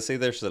let's say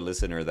there's a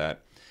listener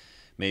that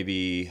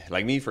maybe,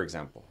 like me for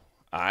example,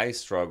 I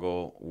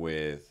struggle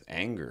with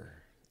anger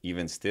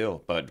even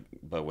still, but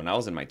when I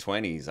was in my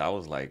 20s I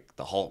was like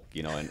the Hulk,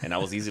 and I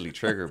was easily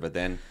triggered. But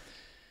then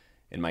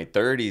in my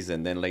 30s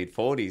and then late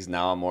 40s,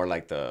 now I'm more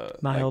like the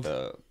mild.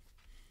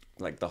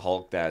 Like the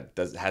Hulk that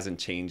hasn't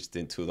changed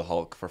into the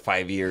Hulk for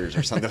 5 years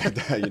or something like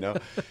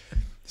that,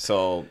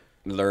 So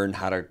learn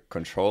how to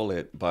control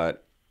it.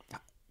 But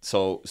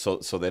so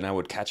then I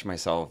would catch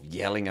myself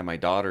yelling at my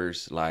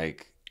daughters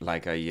like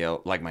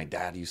my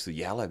dad used to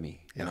yell at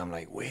me. Yeah. And I'm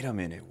like, wait a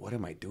minute, what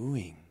am I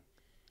doing?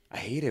 I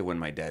hate it when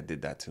my dad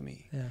did that to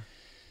me. Yeah.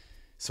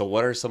 So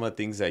what are some of the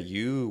things that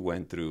you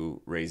went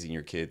through raising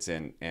your kids,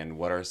 and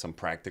what are some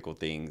practical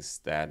things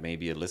that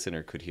maybe a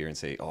listener could hear and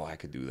say, oh, I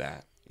could do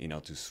that,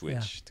 to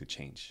switch, to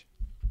change?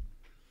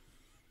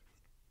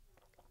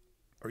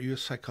 Are you a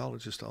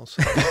psychologist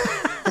also?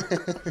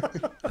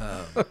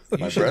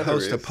 You should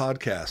host a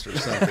podcast or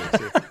something.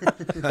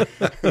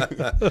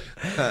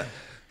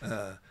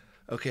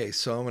 Okay,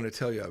 so I'm going to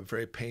tell you a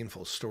very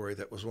painful story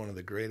that was one of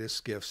the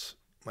greatest gifts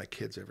my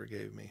kids ever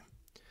gave me.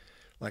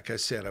 Like I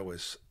said, I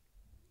was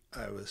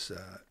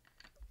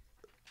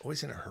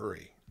always in a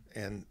hurry,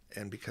 and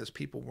because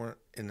people weren't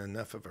in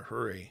enough of a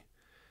hurry,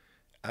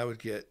 I would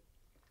get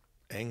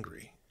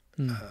angry.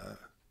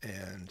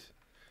 And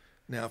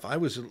now if I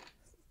was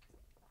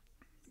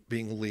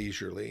being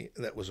leisurely,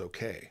 that was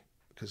okay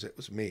because it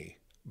was me.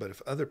 But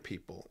if other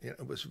people,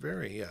 it was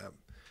very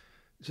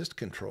just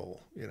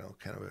control,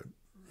 kind of a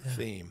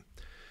theme.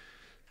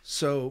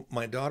 So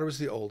my daughter was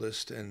the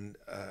oldest, and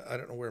I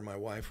don't know where my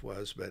wife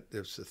was, but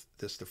there's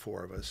the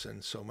 4 of us.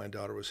 And so my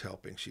daughter was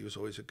helping. She was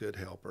always a good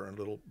helper and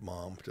little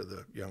mom to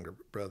the younger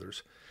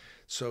brothers.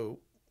 So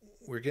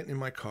we're getting in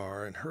my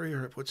car and hurry,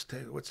 what's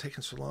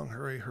taking so long?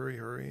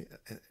 Hurry.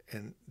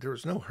 And there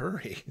was no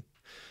hurry.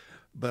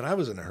 But I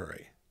was in a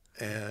hurry.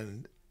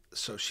 And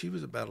so she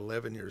was about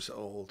 11 years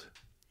old.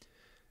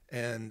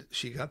 And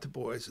she got the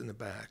boys in the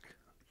back.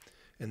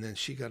 And then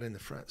she got in the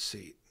front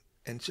seat.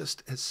 And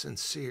just as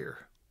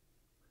sincere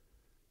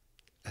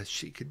as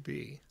she could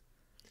be,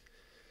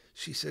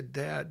 she said,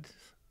 "Dad,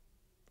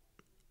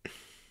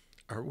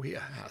 are we a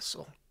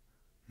hassle?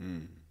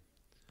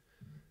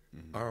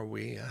 Are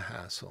we a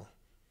hassle?"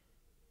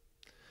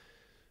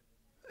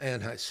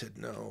 And I said,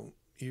 "No,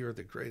 you're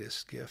the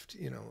greatest gift,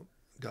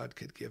 God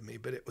could give me."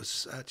 But it was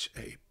such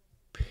a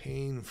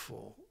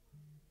painful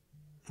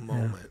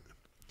moment.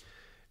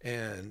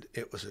 And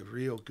it was a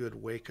real good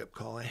wake-up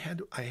call. I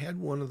had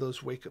one of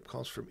those wake-up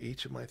calls from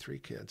each of my 3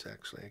 kids,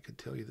 actually. I could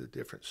tell you the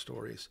different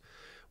stories.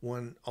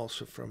 One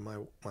also from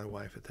my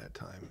wife at that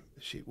time.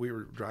 We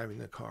were driving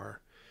the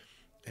car,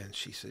 and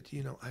she said,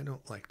 "I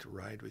don't like to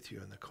ride with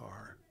you in the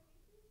car."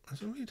 I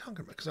said, "What are you talking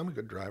about?" Because I'm a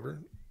good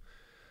driver.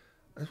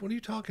 I said, "What are you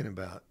talking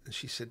about?" And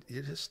she said,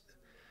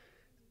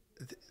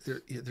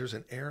 there's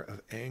an air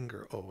of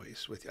anger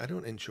always with you. I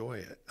don't enjoy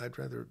it. I'd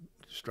rather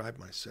just drive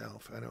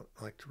myself. I don't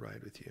like to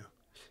ride with you.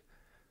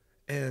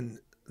 And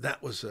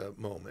that was a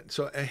moment.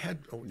 So I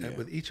had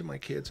with each of my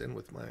kids and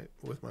with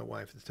my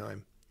wife at the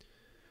time,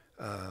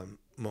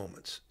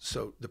 moments.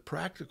 So the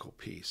practical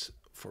piece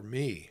for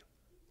me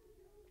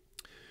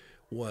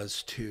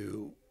was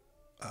to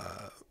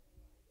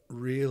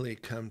really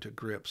come to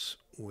grips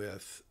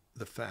with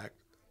the fact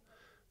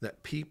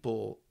that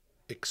people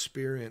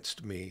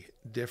experienced me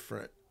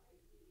different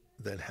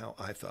than how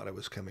I thought I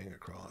was coming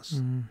across.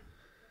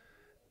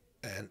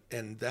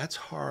 And that's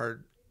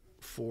hard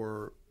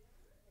for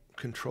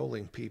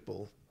controlling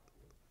people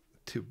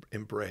to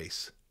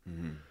embrace.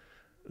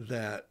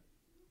 That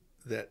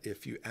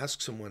if you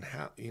ask someone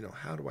how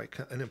do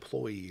an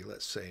employee,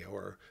 let's say,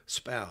 or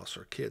spouse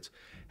or kids,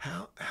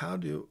 how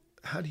do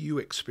you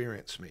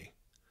experience me?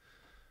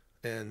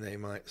 And they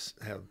might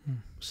have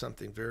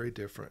something very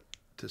different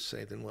to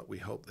say than what we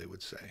hope they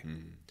would say.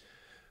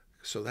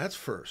 So that's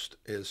first,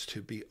 is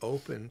to be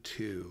open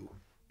to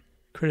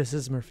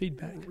criticism or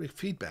feedback.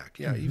 Feedback,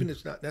 yeah. Even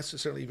it's not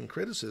necessarily even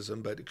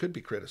criticism, but it could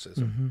be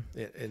criticism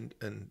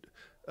and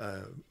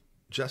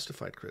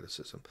justified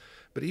criticism,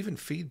 but even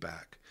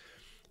feedback.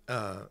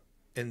 And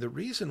the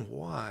reason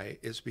why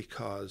is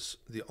because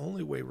the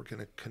only way we're going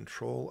to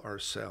control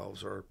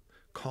ourselves or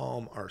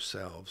calm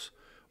ourselves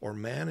or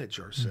manage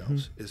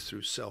ourselves is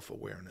through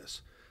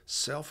self-awareness.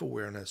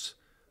 Self-awareness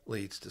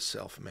leads to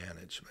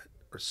self-management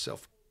or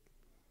self-care,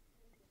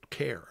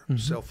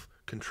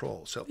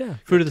 self-control.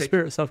 Fruit of the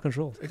Spirit,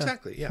 self-control.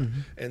 Exactly, yeah.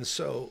 And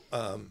so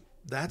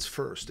that's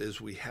first, is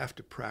we have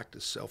to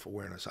practice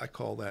self-awareness. I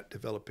call that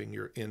developing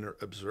your inner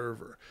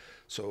observer.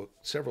 So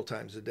several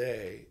times a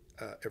day,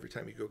 every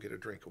time you go get a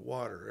drink of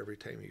water, every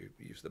time you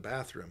use the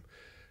bathroom,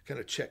 kind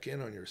of check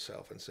in on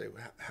yourself and say,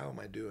 how am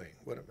I doing?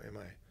 What am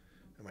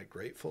I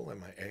grateful?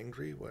 Am I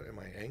angry? What am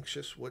I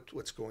anxious?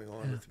 What's going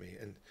on with me?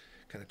 And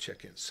kind of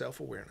check in,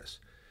 self-awareness.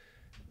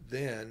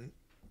 Then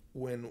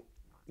when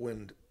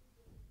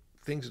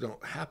things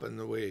don't happen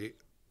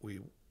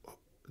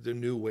the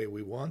new way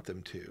we want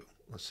them to,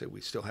 let's say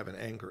we still have an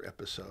anger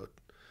episode,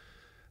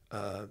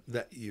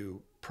 that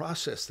you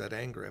process that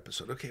anger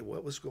episode. Okay,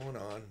 what was going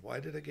on? Why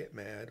did I get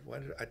mad?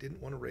 I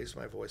didn't want to raise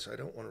my voice.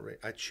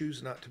 I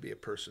choose not to be a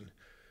person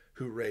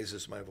who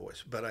raises my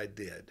voice, but I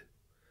did.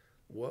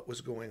 What was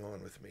going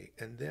on with me?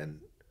 And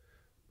then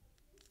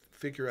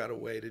figure out a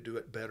way to do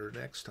it better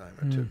next time,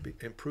 or to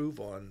improve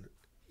on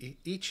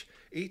each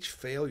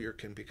failure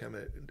can become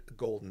a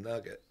golden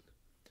nugget,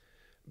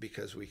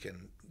 because we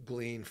can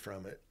glean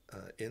from it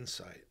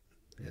insight.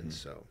 And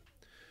so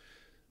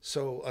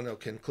I'll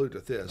conclude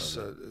with this: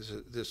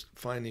 this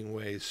finding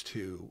ways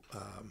to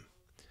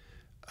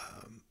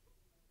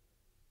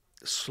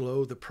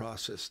slow the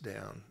process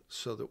down,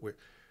 so that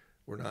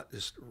we're not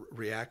just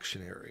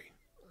reactionary.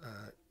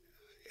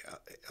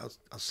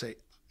 I'll say,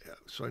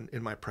 so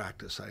in my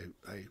practice,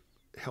 I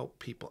help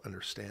people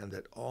understand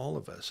that all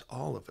of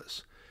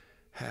us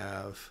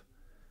have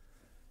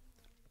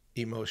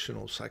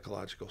emotional,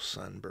 psychological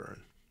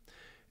sunburn.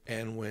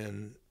 And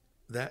when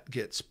that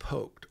gets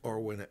poked, or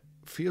when it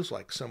feels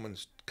like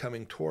someone's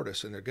coming toward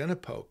us and they're going to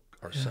poke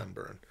our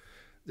sunburn,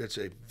 there's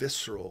a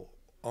visceral,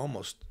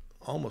 almost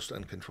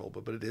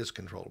uncontrollable, but it is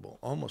controllable,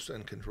 almost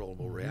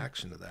uncontrollable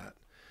reaction to that.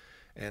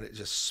 And it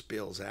just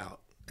spills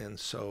out. And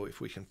so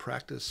if we can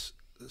practice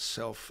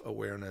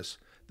self-awareness,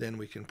 then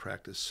we can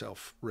practice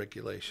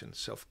self-regulation,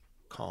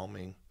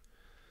 self-calming,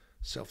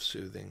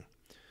 self-soothing.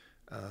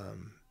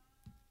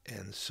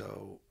 And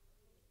so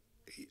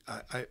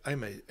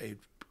I'm a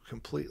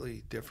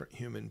completely different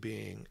human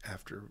being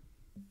after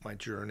my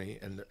journey,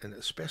 and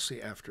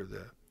especially after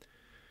the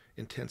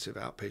intensive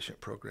outpatient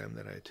program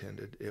that I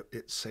attended.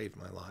 It saved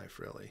my life,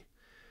 really.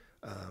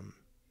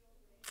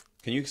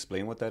 Can you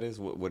explain what that is?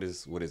 What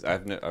is?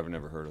 I've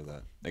never heard of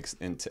that.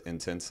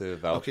 Intensive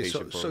outpatient.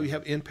 Okay, so you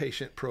have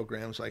inpatient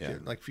programs like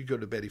if you go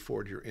to Betty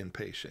Ford, you're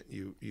inpatient.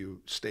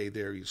 You stay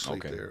there, you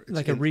sleep there. It's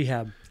like a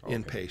rehab.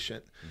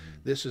 Inpatient.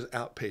 This is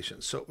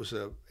outpatient. So it was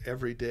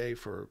every day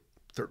for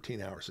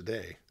 13 hours a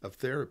day of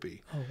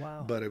therapy. Oh,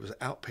 wow. But it was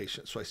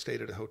outpatient, so I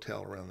stayed at a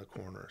hotel around the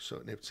corner.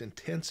 So it was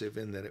intensive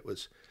in that it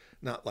was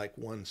not like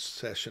one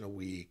session a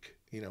week,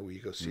 where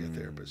you go see a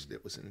therapist.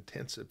 It was an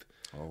intensive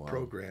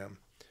program,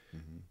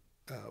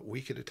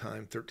 week at a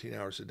time, 13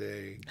 hours a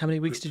day. How many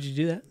weeks did you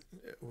do that?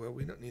 Well,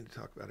 we don't need to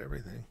talk about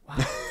everything. Wow.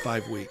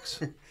 5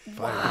 weeks.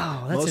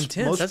 Wow, that's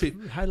intense. That's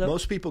high level.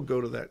 Most people go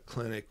to that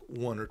clinic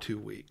 1 or 2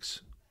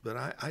 weeks, but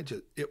I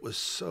just, it was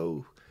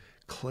so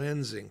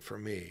cleansing for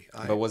me.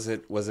 But was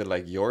it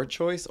like your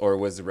choice, or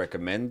was it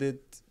recommended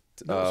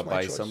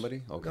by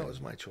somebody? Okay. No, it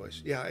was my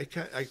choice. Yeah,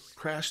 I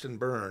crashed and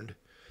burned,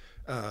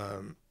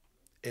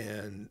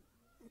 and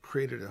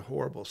created a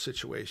horrible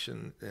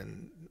situation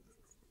and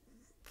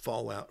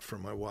fallout for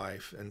my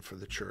wife and for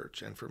the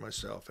church and for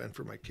myself and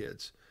for my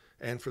kids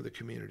and for the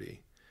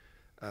community.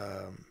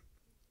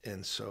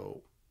 And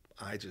so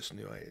I just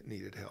knew I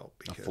needed help.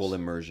 Because, a full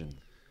immersion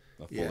type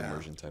of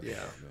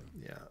Yeah.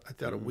 I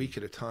thought a week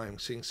at a time,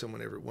 seeing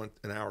someone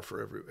an hour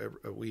for every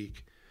a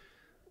week,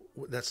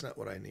 that's not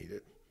what I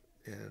needed.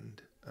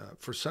 And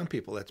for some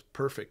people, that's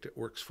perfect. It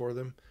works for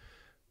them.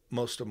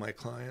 Most of my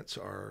clients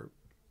are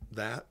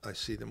that. I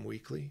see them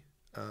weekly,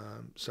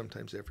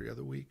 sometimes every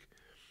other week.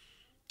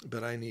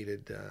 But I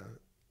needed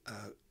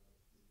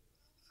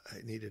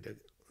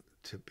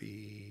to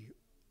be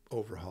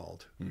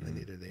overhauled. I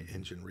needed an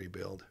engine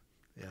rebuild.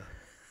 Yeah.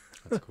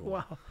 That's cool.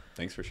 Wow.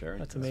 Thanks for sharing.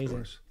 That's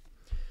amazing.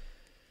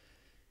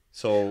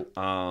 So,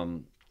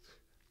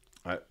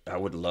 I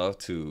would love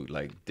to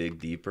like dig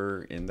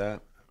deeper in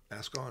that.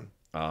 Ask on.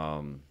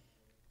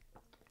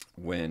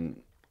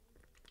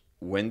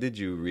 When did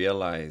you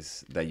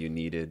realize that you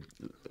needed,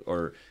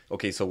 or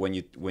okay, so when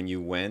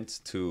you went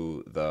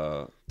to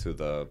the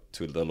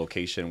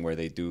location where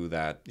they do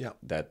that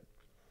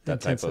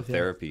type of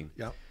therapy,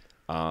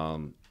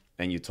 and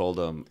you told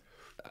them,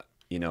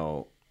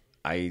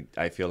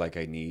 I feel like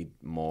I need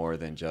more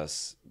than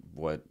just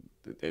what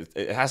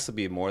it has to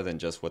be more than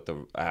just what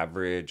the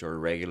average or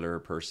regular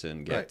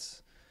person gets.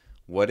 Right.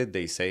 What did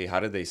they say? How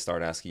did they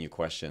start asking you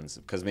questions?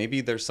 Because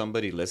maybe there's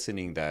somebody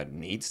listening that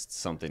needs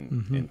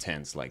something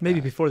intense like maybe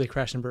that. Before they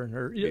crash and burn,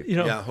 or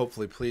Yeah,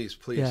 hopefully, please.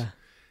 Yeah.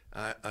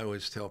 I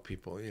always tell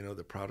people,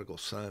 the prodigal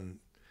son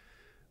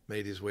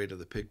made his way to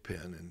the pig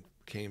pen and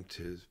came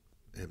to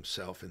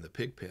himself in the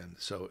pig pen.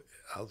 So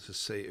I'll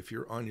just say, if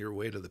you're on your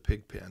way to the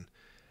pig pen,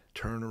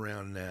 turn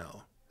around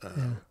now,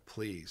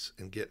 please,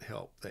 and get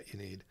help that you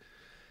need.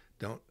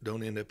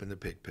 Don't end up in the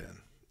pig pen.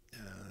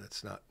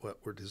 That's not what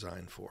we're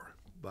designed for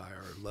by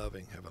our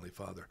loving Heavenly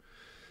Father.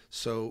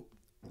 So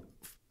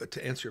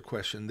to answer your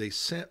question, they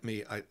sent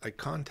me, I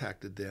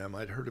contacted them.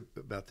 I'd heard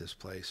about this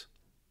place.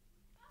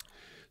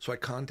 So I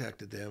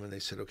contacted them and they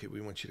said, okay, we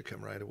want you to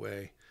come right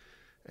away.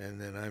 And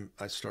then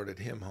I started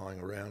hawing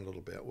around a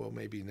little bit. Well,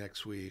 maybe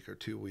next week or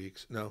 2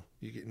 weeks. No,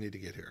 you need to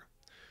get here.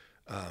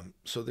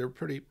 So they're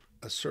pretty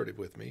assertive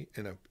with me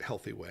in a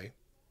healthy way.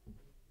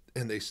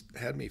 And they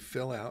had me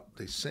fill out,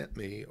 they sent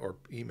me or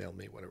emailed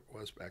me, whatever it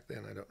was back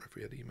then. I don't know if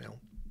we had email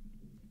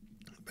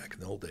back in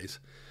the old days.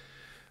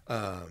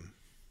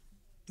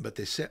 But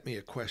they sent me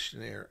a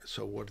questionnaire.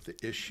 So what are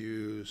the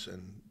issues?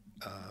 And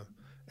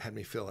had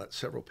me fill out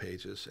several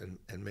pages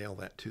and mail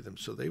that to them.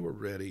 So they were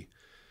ready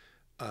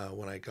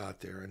when I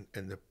got there.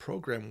 And the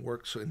program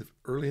worked. So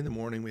early in the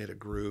morning, we had a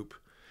group.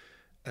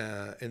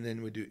 And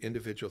then we do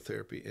individual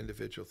therapy.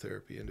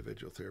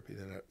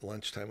 Then at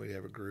lunchtime, we'd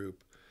have a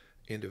group,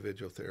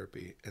 individual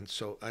therapy. And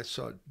so I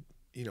saw,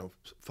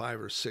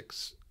 5 or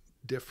 6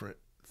 different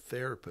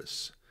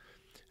therapists.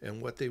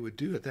 And what they would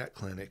do at that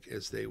clinic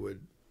is they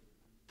would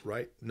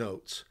write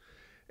notes.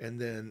 And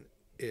then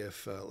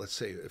if, let's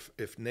say,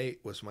 if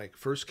Nate was my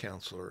first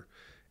counselor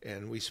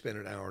and we spent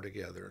an hour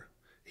together,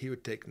 he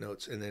would take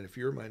notes. And then if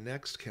you're my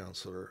next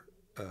counselor,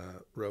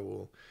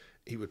 Raul,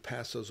 he would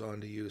pass those on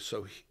to you.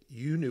 So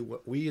you knew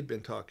what we had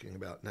been talking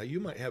about. Now, you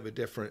might have a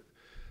different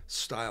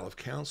style of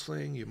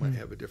counseling. You might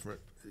have a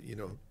different,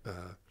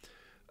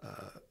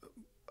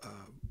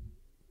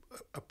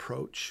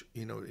 approach,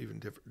 even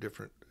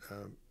different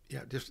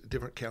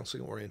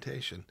counseling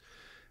orientation.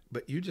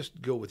 But you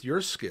just go with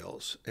your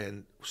skills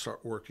and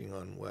start working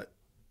on what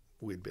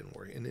we'd been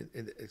working.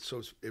 And it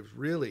was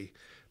really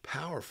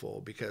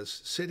powerful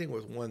because sitting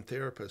with one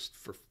therapist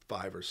for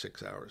 5 or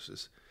 6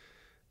 hours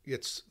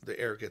the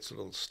air gets a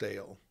little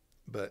stale.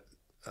 But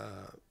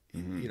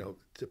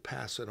to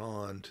pass it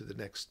on to the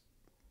next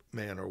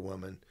man or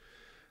woman,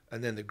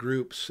 and then the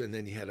groups, and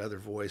then you had other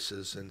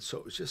voices, and so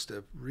it was just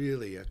a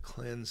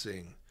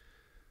cleansing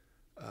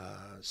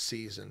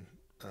season.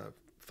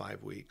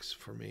 5 weeks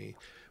for me.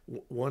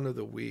 One of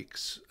the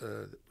weeks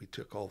we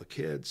took all the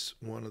kids.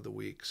 One of the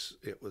weeks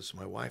it was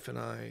my wife and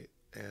I,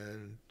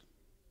 and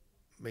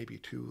maybe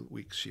 2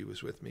 weeks she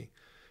was with me,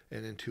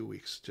 and in 2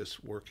 weeks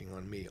just working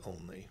on me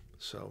only.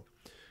 So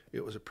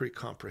it was a pretty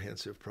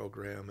comprehensive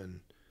program. And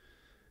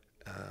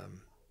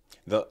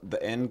the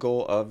end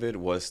goal of it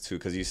was to,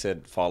 because you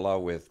said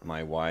fallout with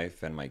my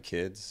wife and my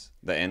kids,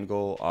 the end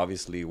goal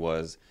obviously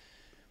was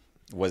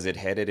Was it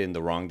headed in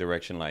the wrong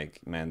direction?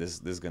 Like, man,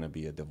 this is gonna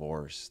be a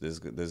divorce. This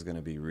is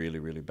gonna be really,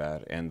 really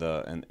bad.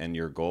 And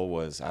your goal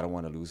was, I don't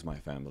want to lose my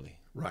family.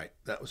 Right.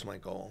 That was my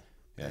goal.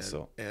 Yeah.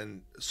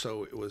 And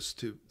so it was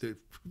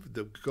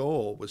the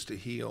goal was to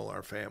heal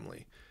our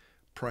family,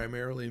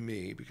 primarily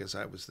me, because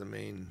I was the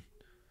main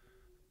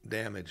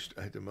damaged.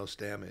 I had the most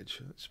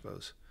damage, I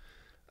suppose.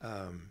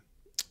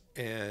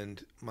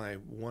 And my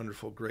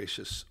wonderful,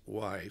 gracious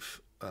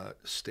wife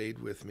stayed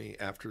with me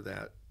after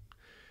that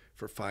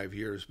for 5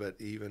 years. But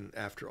even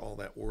after all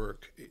that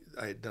work,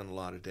 I had done a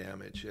lot of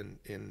damage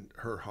in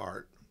her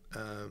heart,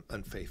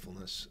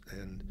 unfaithfulness,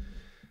 and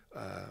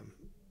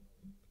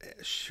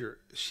sure,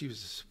 she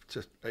is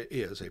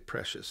a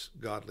precious,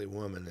 godly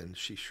woman, and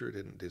she sure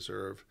didn't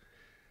deserve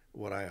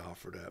what I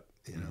offered up,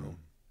 you know.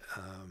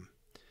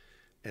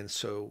 And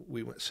so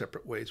we went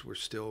separate ways. We're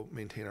still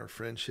maintain our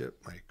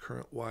friendship. My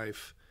current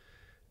wife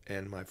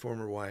and my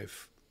former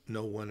wife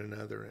know one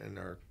another and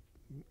are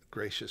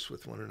gracious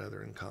with one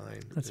another and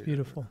kind. That's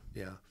beautiful.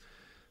 Yeah.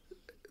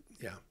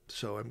 Yeah.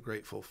 So I'm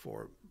grateful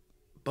for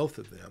both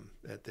of them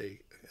that they,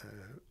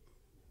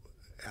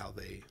 how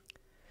they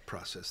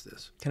process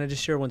this. Can I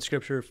just share one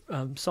scripture?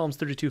 Psalms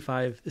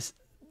 32:5.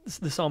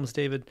 The psalmist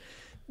David,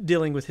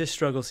 dealing with his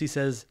struggles, he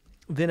says,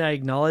 "Then I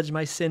acknowledged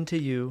my sin to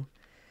you,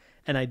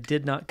 and I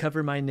did not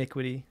cover my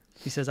iniquity."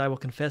 He says, "I will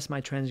confess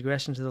my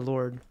transgression to the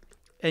Lord,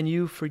 and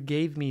you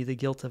forgave me the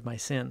guilt of my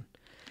sin."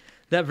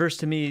 That verse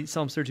to me,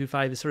 Psalms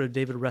 32:5, is sort of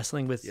David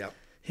wrestling with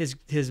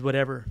his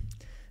whatever.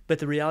 But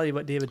the reality of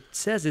what David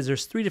says is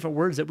there's 3 different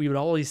words that we would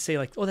always say,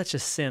 like, oh, that's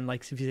just sin.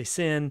 Like if you say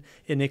sin,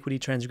 iniquity,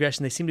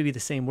 transgression, they seem to be the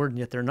same word, and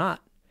yet they're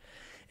not.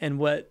 And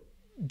what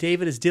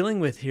David is dealing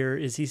with here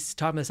is he's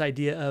talking about this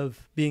idea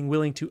of being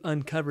willing to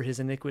uncover his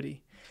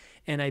iniquity.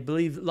 And I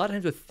believe a lot of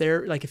times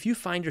with like if you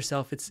find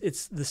yourself,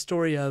 it's the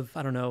story of,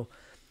 I don't know,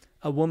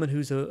 a woman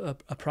who's a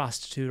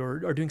prostitute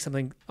or doing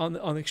something on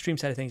the extreme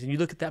side of things, and you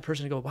look at that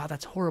person and go, wow,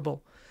 that's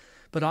horrible.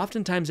 But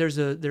oftentimes there's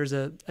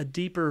a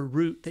deeper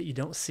root that you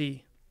don't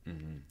see.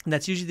 And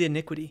that's usually the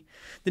iniquity.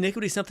 The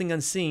iniquity is something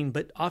unseen,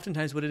 but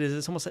oftentimes what it is,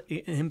 it's almost like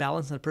an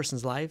imbalance in a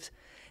person's lives,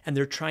 and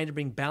they're trying to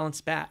bring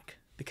balance back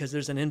because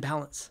there's an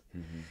imbalance.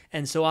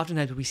 And so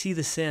oftentimes we see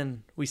the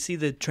sin, we see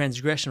the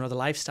transgression or the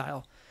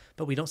lifestyle,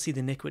 but we don't see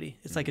the iniquity.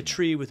 It's like a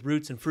tree with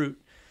roots and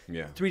fruit.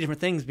 Yeah. 3 different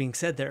things being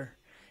said there.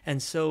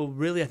 And so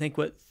really I think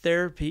what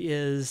therapy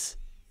is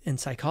in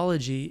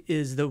psychology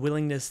is the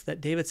willingness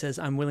that David says,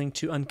 I'm willing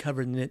to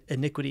uncover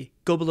iniquity,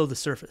 go below the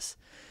surface,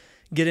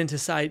 get into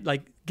side,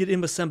 like get in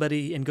with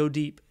somebody and go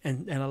deep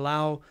and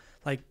allow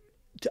like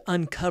to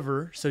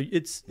uncover. So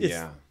it's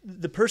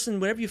the person,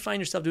 whenever you find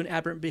yourself doing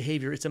aberrant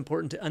behavior, it's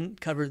important to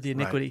uncover the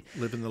iniquity.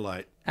 Right. Live in the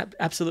light.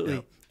 Absolutely.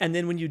 Yeah. And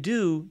then when you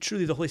do,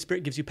 truly the Holy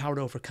Spirit gives you power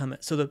to overcome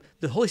it. So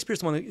the Holy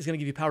Spirit's the one that is going to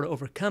give you power to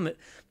overcome it,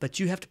 but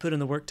you have to put in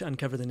the work to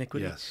uncover the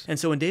iniquity. Yes. And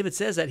so when David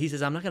says that, he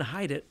says, I'm not going to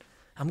hide it.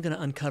 I'm going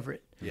to uncover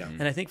it. Yeah.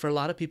 And I think for a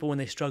lot of people, when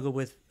they struggle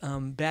with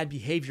bad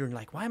behavior and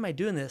like, why am I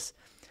doing this?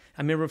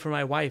 I remember for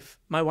my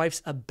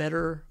wife's a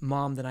better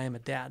mom than I am a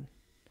dad.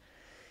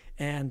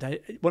 And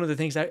one of the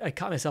things I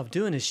caught myself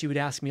doing is she would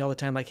ask me all the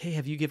time, like, hey,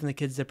 have you given the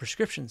kids their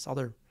prescriptions, all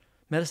their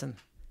medicine?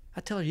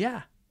 I'd tell her,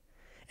 yeah.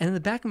 And in the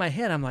back of my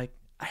head, I'm like,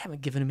 I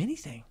haven't given them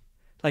anything.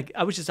 Like,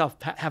 I was just off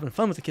having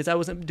fun with the kids. I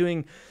wasn't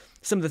doing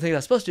some of the things I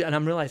was supposed to do. And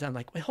I'm realizing, I'm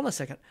like, wait, hold on a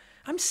second.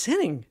 I'm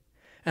sinning.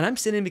 And I'm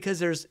sinning because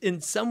there's, in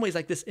some ways,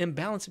 like this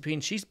imbalance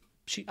between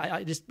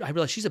I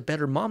realize she's a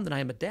better mom than I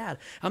am a dad.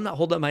 I'm not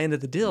holding up my end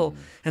of the deal.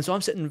 And so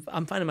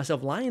I'm finding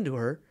myself lying to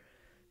her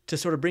to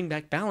sort of bring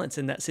back balance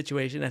in that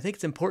situation. I think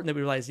it's important that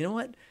we realize, you know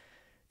what?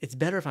 It's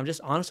better if I'm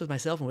just honest with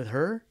myself and with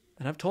her.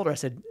 And I've told her, I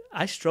said,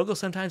 I struggle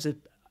sometimes.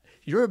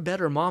 You're a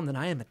better mom than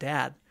I am a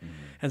dad.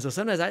 And so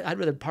sometimes I'd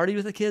rather party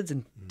with the kids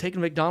and take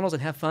them to McDonald's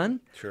and have fun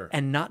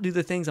and not do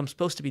the things I'm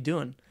supposed to be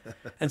doing.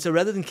 And so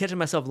rather than catching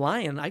myself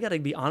lying, I got to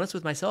be honest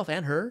with myself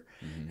and her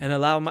and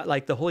allow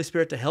the Holy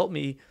Spirit to help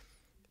me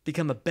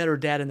become a better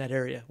dad in that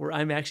area where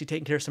I'm actually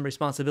taking care of some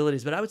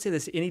responsibilities. But I would say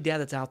this, any dad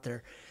that's out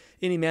there,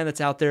 any man that's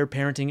out there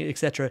parenting,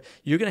 etc.,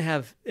 you're going to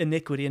have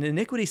iniquity. And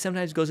iniquity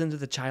sometimes goes into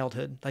the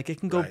childhood. Like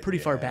it can go pretty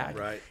far back.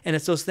 Right. And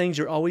it's those things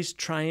you're always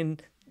trying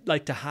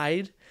like to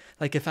hide.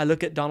 Like if I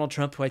look at Donald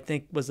Trump, who I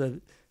think was a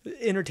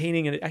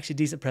entertaining and actually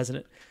decent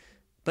president,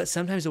 but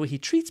sometimes the way he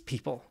treats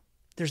people,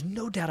 there's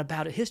no doubt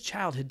about it. His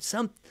childhood,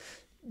 some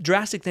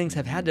drastic things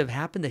have had to have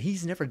happened that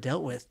he's never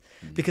dealt with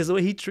because the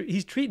way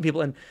he's treating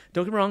people. And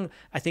don't get me wrong,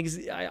 I think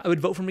I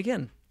would vote for him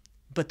again.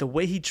 But the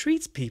way he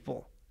treats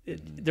people,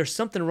 there's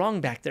something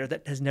wrong back there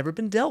that has never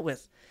been dealt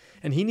with.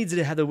 And he needs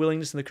to have the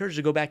willingness and the courage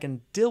to go back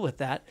and deal with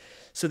that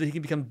so that he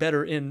can become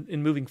better in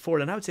moving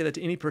forward. And I would say that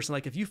to any person,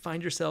 like if you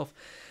find yourself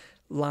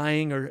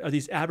lying or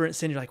these aberrant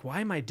sin, you're like,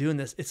 why am I doing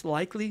this? It's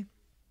likely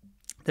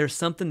there's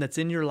something that's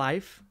in your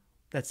life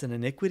that's an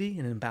iniquity,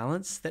 an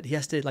imbalance that he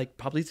has to, like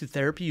probably through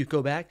therapy, you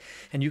go back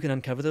and you can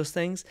uncover those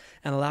things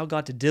and allow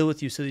God to deal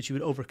with you so that you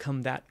would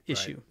overcome that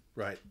issue.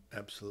 Right.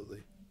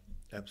 Absolutely.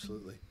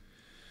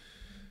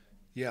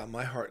 Yeah,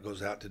 my heart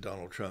goes out to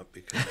Donald Trump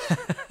because,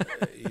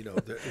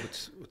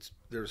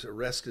 there's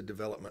arrested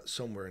development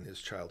somewhere in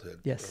his childhood,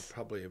 Yes. or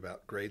probably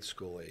about grade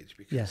school age,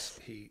 because Yes.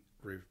 he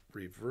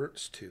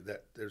reverts to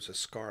that. There's a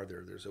scar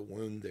there. There's a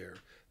wound there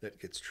that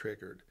gets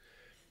triggered.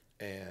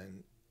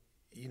 And,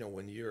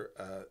 when you're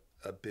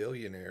a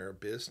billionaire,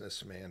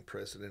 businessman,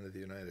 president of the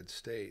United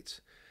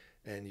States,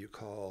 and you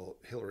call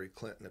Hillary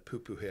Clinton a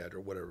poo-poo head or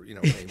whatever,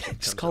 names. he Just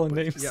comes calling up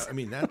with. names. Yeah, I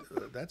mean,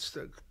 that's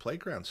the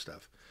playground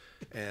stuff.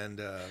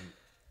 And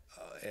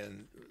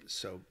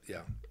so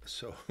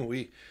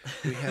we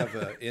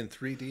have in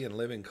 3D and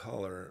living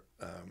color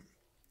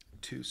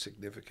two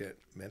significant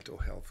mental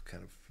health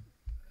kind of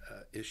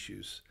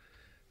issues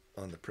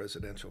on the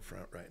presidential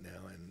front right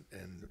now,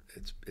 and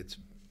it's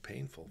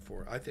painful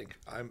I think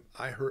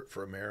I hurt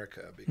for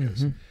America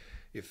because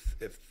if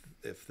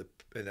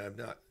and I'm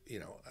not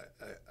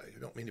I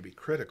don't mean to be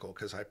critical,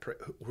 because I pray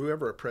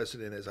whoever a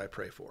president is I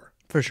pray for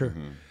sure.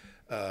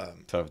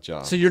 Tough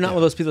job. So you're not one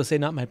of those people that say,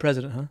 not my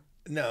president, huh?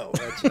 No,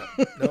 that's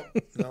not,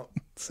 no.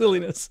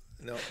 Silliness.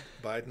 No,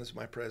 Biden's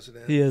my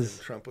president. He is.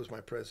 And Trump was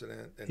my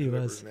president, and He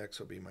whoever's was. next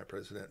will be my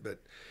president.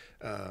 But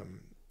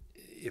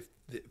if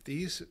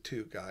these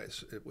two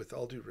guys, with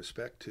all due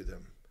respect to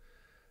them,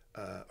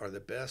 are the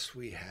best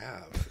we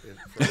have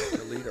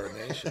to lead our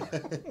nation,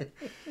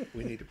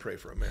 we need to pray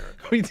for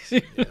America. We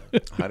do. Yeah.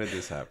 How did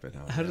this happen?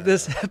 How did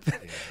this happen?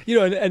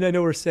 Yeah. And I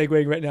know we're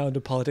segueing right now into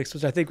politics,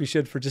 which I think we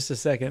should for just a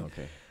second.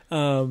 Okay.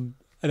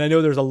 And I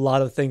know there's a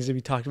lot of things to be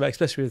talked about,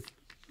 especially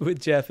with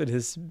Jeff and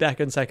his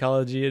background in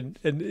psychology and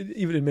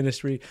even in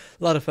ministry.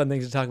 A lot of fun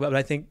things to talk about. But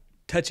I think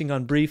touching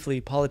on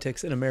briefly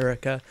politics in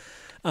America,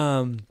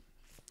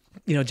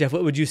 Jeff,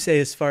 what would you say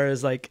as far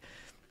as like,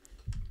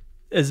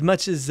 as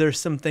much as there's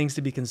some things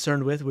to be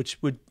concerned with,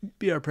 which would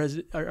be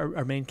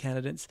our main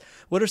candidates,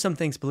 what are some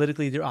things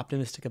politically you're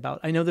optimistic about?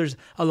 I know there's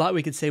a lot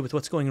we could say with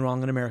what's going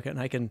wrong in America, and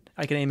I can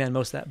amen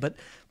most of that.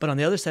 But on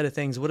the other side of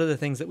things, what are the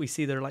things that we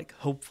see that are like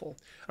hopeful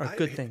or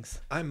good things?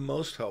 I'm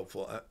most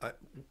hopeful.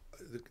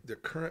 The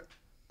current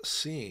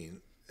scene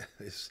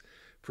is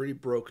pretty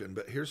broken,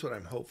 but here's what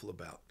I'm hopeful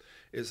about,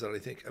 is that I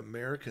think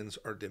Americans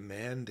are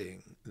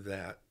demanding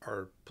that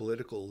our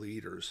political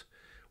leaders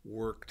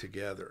work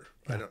together.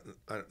 Yeah.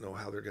 I don't know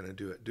how they're going to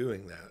do it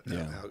doing that.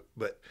 Yeah.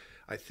 But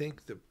I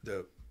think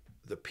the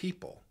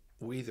people,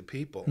 we the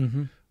people,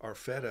 are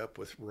fed up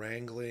with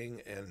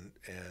wrangling and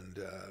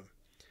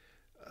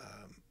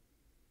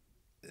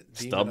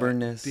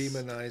stubbornness,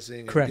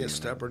 demonizing, Correct. and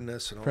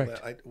stubbornness and all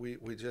Correct. that.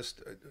 We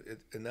just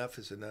enough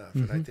is enough.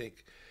 And I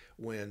think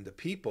when the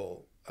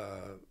people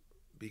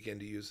begin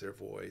to use their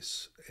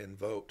voice and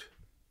vote,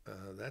 I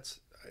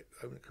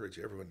would encourage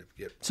everyone to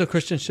get. So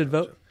Christians should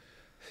vote?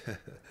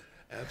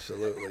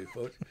 Absolutely.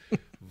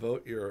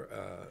 Vote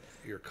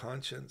your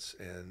conscience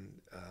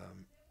and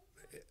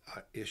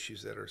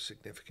issues that are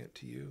significant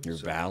to you. your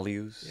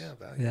values. Yeah,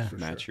 values. Yeah. For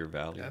Match sure. your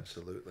values.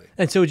 Absolutely.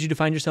 And so would you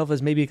define yourself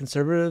as maybe a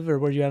conservative, or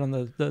where are you at on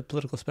the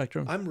political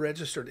spectrum? I'm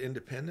registered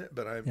independent,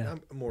 but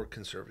I'm more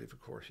conservative,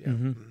 of course. Yeah.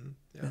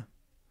 Yeah.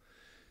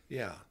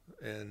 Yeah.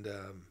 And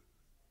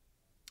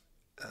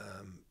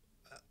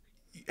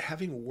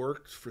having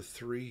worked for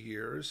 3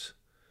 years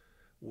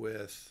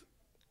with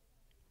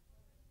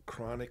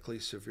chronically,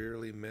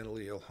 severely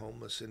mentally ill,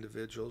 homeless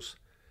individuals,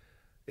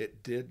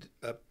 it did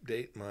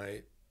update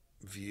my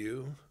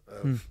view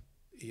of,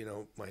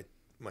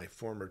 my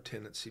former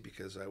tendency,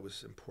 because I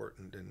was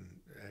important and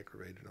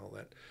aggravated and all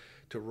that,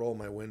 to roll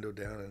my window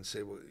down and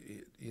say, well,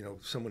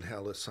 someone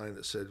held a sign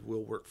that said,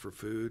 "We'll work for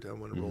food." I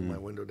want to roll my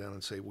window down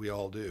and say, "We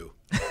all do."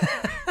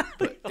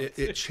 But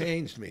it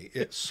changed me.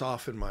 It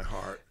softened my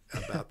heart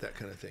about that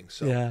kind of thing.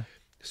 So, Yeah.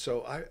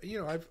 So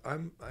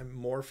I'm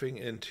morphing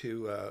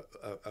into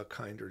a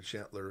kinder,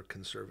 gentler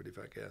conservative,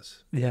 I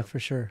guess. Yeah, for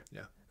sure.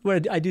 Yeah. Well,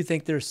 I do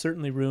think there's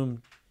certainly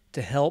room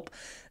to help.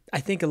 I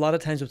think a lot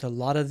of times with a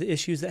lot of the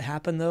issues that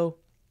happen, though,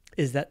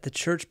 is that the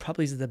church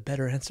probably is the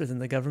better answer than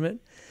the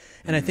government.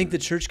 And I think the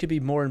church could be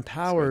more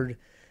empowered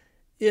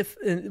if,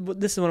 and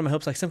this is one of my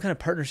hopes, like some kind of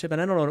partnership. And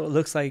I don't know what it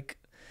looks like,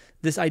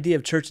 this idea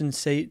of church and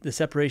state, the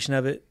separation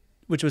of it,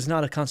 which was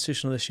not a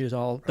constitutional issue at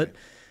all, Right.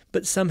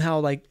 but somehow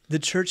like the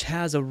church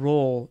has a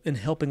role in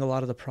helping a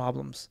lot of the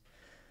problems.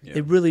 Yeah.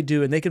 They really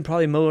do. And they can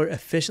probably more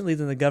efficiently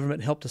than the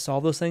government help to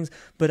solve those things.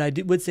 But I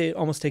would say it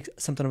almost takes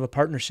something of a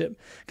partnership,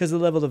 because the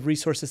level of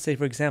resources, say,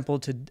 for example,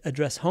 to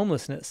address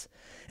homelessness.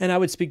 And I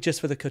would speak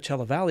just for the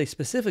Coachella Valley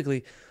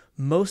specifically,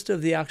 most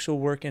of the actual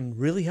work in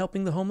really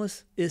helping the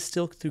homeless is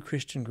still through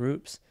Christian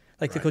groups.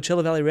 Like Right. the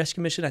Coachella Valley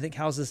Rescue Mission, I think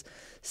houses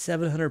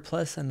 700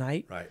 plus a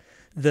night. Right.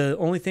 The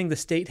only thing the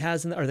state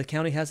has or the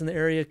county has in the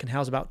area can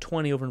house about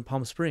 20 over in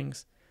Palm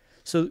Springs.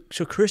 So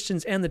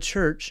Christians and the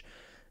church,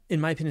 in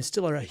my opinion,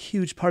 still are a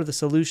huge part of the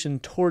solution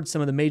towards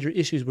some of the major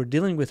issues we're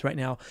dealing with right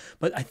now.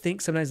 But I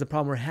think sometimes the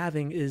problem we're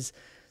having is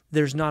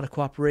there's not a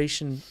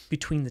cooperation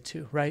between the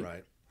two, right?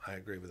 Right. I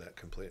agree with that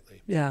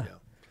completely. Yeah.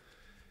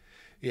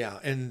 Yeah.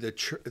 And the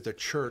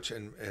church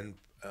and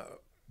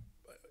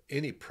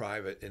any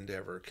private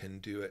endeavor can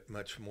do it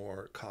much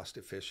more cost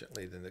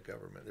efficiently than the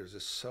government. There's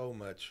just so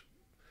much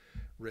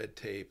red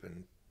tape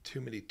and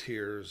too many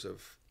tiers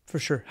of For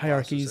sure.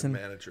 Hierarchies and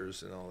and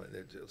managers and all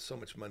that. So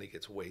much money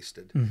gets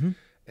wasted. mm-hmm.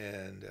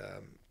 And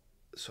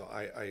so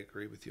I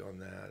agree with you on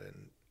that.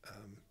 And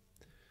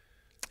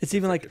It's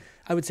even like,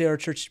 I would say our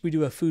church, we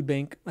do a food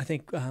bank, I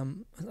think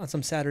on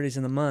some Saturdays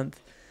in the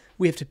month.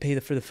 We have to pay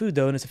for the food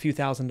though, and it's a few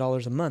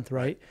 $1,000s a month,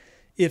 right?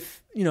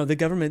 If, the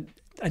government,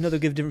 I know they'll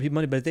give different people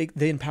money, but if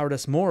they empowered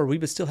us more, we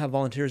would still have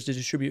volunteers to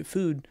distribute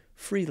food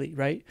freely,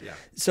 right? Yeah.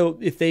 So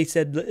if they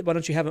said, why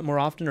don't you have it more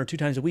often or 2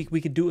 times a week,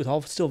 we could do it with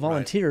all still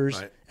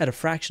volunteers at a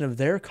fraction of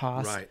their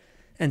cost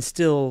and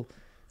still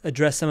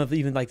address some of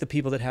even like the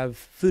people that have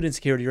food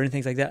insecurity or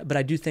anything like that. But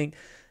I do think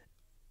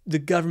the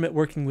government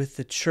working with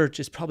the church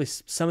is probably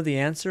some of the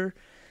answer.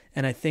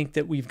 And I think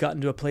that we've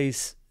gotten to a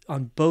place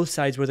on both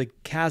sides where the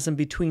chasm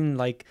between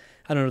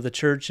the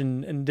church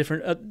and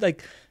different,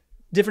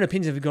 different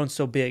opinions have grown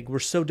so big. We're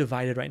so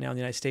divided right now in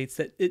the United States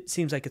that it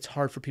seems like it's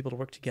hard for people to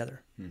work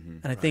together. Mm-hmm.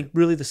 And I think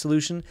really the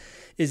solution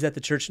is that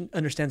the church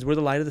understands we're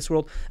the light of this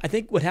world. I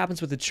think what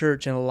happens with the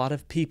church and a lot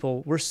of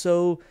people, we're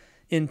so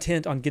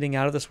intent on getting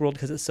out of this world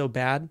because it's so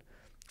bad.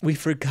 We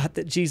forgot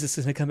that Jesus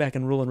is going to come back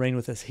and rule and reign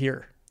with us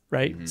here.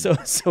 Right.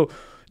 Mm-hmm. So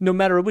no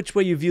matter which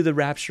way you view the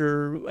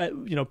rapture,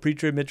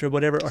 pre-trib, mid-trib,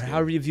 whatever, or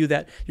however you view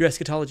that, your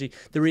eschatology,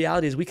 the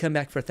reality is we come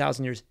back for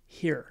 1,000 years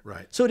here.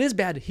 Right. So it is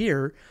bad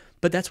here,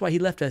 but that's why he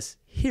left us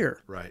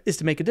here. Right. Is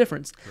to make a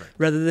difference. Right.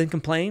 Rather than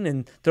complain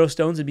and throw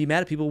stones and be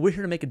mad at people, we're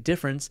here to make a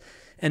difference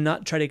and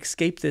not try to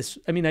escape this.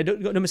 I mean, I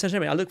don't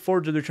misunderstand me. I look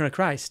forward to the return of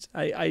Christ.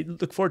 I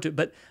look forward to it,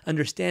 but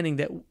understanding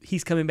that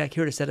he's coming back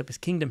here to set up his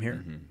kingdom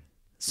here. Mm-hmm.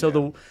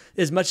 So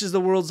as much as the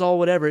world's all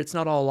whatever, it's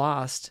not all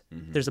lost.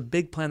 Mm-hmm. There's a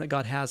big plan that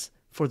God has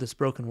for this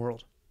broken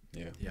world.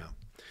 Yeah.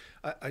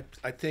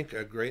 I think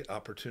a great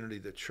opportunity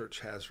the church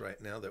has right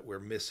now that we're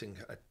missing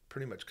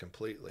pretty much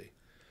completely.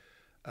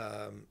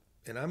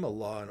 And I'm a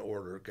law and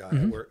order guy.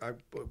 Mm-hmm. I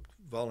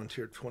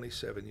volunteered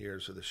 27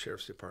 years with the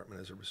Sheriff's Department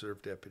as a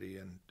reserve deputy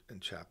and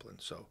chaplain.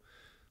 So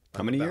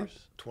how many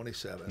years?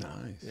 27.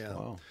 Nice. Yeah.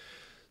 Wow.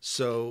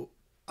 So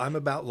I'm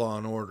about law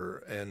and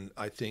order, and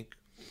I think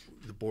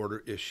the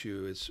border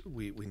issue is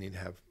we need to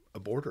have a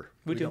border.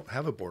 We don't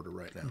have a border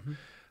right now. Mm-hmm.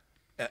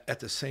 At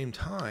the same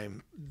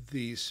time,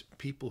 these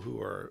people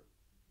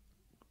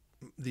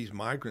these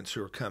migrants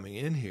who are coming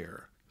in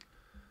here,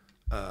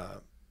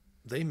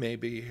 they may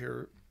be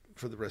here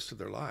for the rest of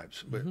their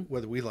lives, but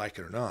whether we like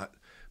it or not.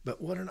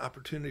 But what an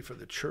opportunity for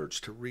the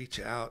church to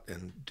reach out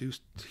and teach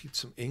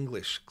some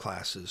English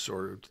classes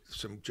or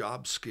some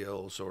job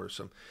skills or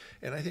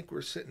and I think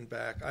we're sitting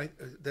back.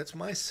 That's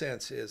my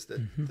sense is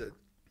that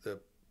the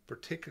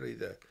particularly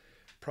the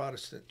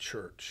Protestant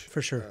church, for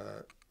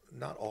sure,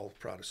 not all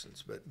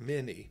Protestants, but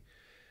many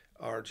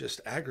are just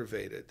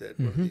aggravated that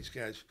these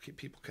guys keep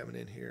people coming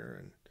in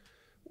here,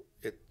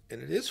 and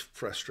it is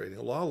frustrating.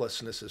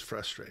 Lawlessness is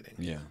frustrating.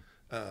 Yeah.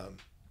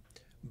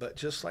 But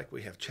just like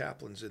we have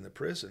chaplains in the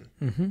prison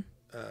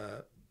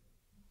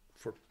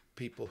for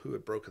people who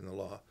have broken the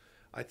law,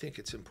 I think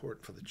it's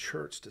important for the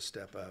church to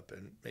step up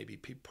and maybe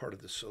be part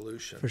of the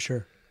solution. For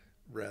sure.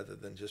 Rather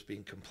than just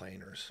being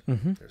complainers.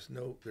 Mm-hmm.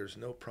 There's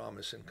no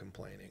promise in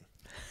complaining.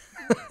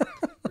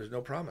 There's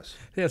no promise.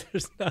 Yeah,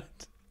 there's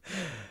not.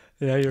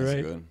 Yeah, you're That's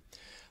right. Good.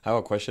 I have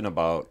a question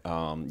about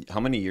how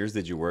many years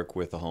did you work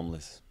with the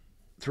homeless?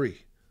 3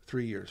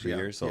 years. 3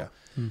 years. So, yeah.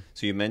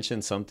 So you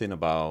mentioned something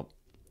about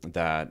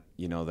that.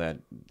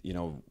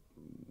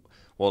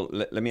 Well,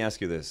 let me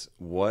ask you this: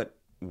 What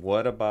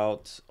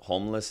about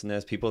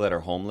homelessness? People that are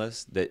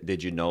homeless,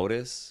 did you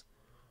notice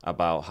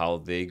about how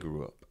they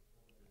grew up?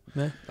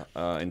 Yeah.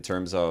 In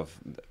terms of,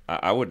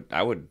 I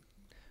would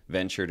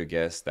venture to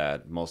guess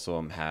that most of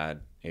them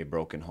had a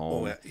broken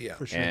home,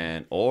 for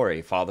sure, or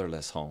a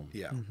fatherless home.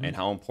 Yeah. Mm-hmm. And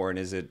how important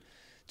is it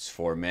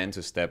for men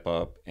to step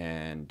up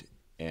and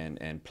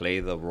play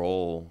the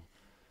role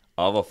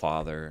of a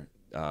father?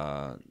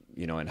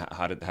 And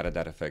how did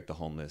that affect the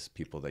homeless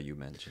people that you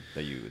mentioned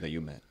that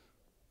you met?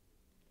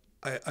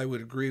 I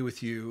would agree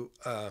with you.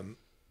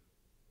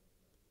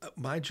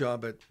 My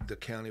job at the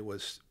county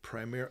was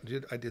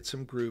I did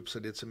some groups, I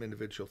did some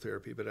individual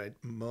therapy, but I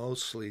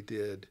mostly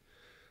did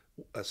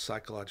a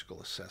psychological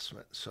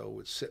assessment. So I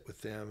would sit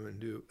with them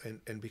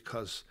and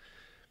because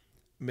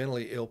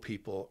mentally ill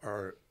people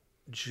are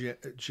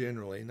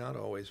generally, not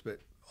always, but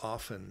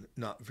often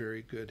not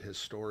very good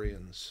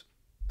historians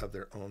of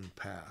their own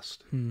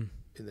past. And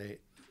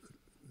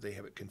they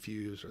have it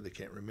confused, or they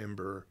can't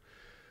remember,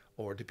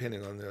 or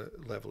depending on the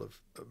level of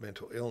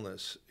mental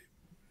illness,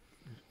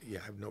 I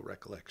have no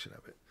recollection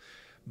of it.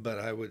 But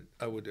I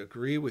would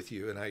agree with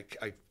you, and I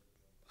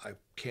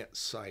can't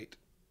cite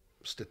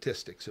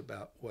statistics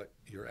about what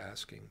you're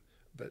asking,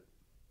 but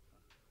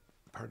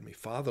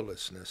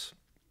fatherlessness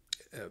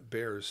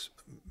bears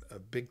a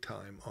big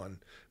time on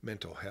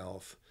mental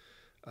health,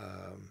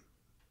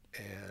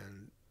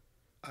 and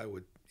I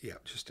would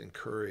just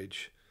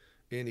encourage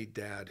any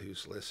dad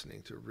who's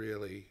listening to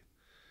really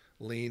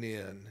lean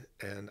in.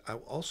 And I'll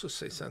also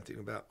say something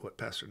about what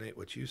Pastor Nate,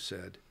 what you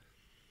said.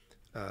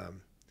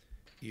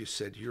 you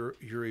said your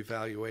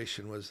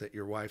evaluation was that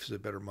your wife's a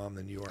better mom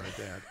than you are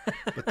a dad,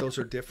 but those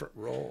are different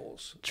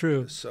roles.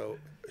 True. So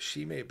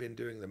she may have been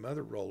doing the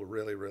mother role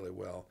really, really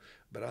well,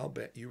 but I'll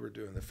bet you were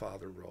doing the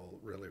father role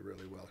really,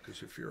 really well.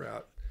 Because if you're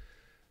out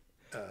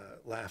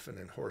laughing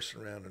and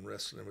horsing around and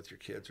wrestling with your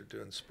kids, or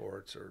doing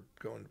sports, or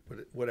going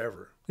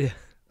whatever, Yeah.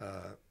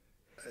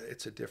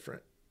 It's a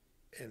different.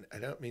 And I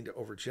don't mean to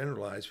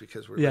overgeneralize,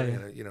 because we're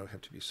gonna,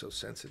 have to be so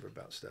sensitive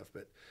about stuff,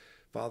 but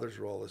father's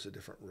role is a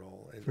different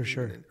role. And for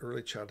sure. In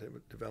early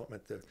childhood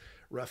development, the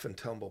rough and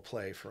tumble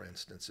play, for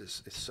instance,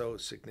 is so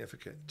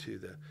significant to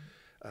the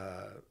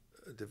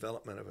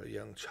development of a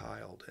young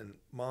child. And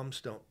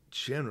moms don't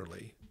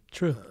generally,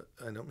 True.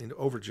 I don't mean to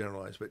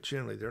overgeneralize, but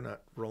generally they're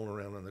not rolling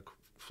around on the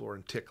floor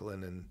and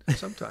tickling, and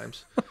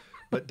sometimes,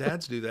 but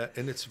dads do that,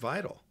 and it's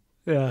vital.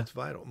 Yeah. It's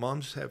vital.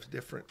 Moms have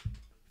different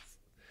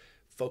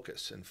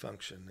focus and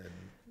function.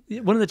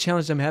 And one of the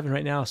challenges I'm having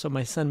right now, so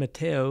my son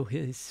Mateo,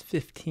 he's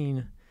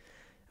 15.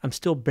 I'm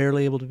still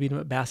barely able to beat him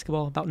at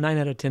basketball. About 9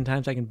 out of 10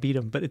 times I can beat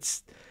him, but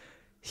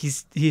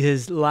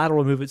his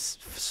lateral move is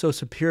so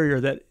superior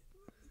that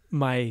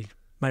my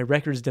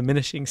record is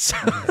diminishing. So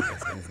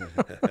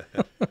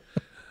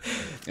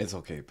It's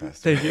okay,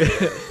 Pastor.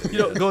 Thank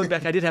you. Going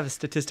back, I did have a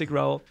statistic,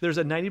 Raul. There's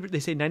they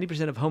say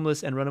 90% of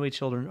homeless and runaway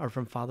children are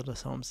from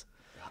fatherless homes.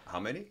 How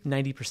many?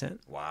 90%.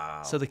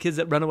 Wow. So the kids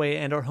that run away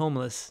and are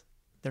homeless,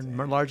 they're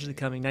largely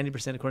coming,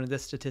 90% according to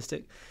this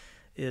statistic,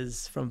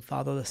 is from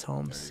fatherless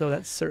homes. So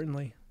that's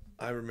certainly.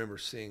 I remember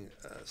seeing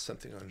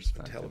something on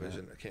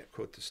television. I can't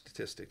quote the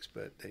statistics,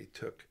 but they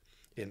took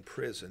a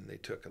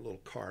little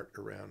cart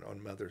around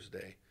on Mother's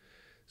Day,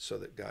 so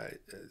that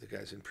the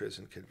guys in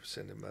prison could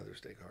send a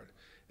Mother's Day card.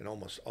 And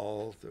almost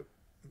all the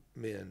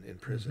men in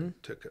prison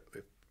took,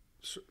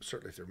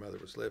 certainly if their mother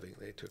was living,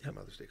 they took a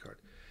Mother's Day card.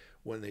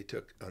 When they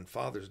took on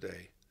Father's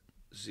Day,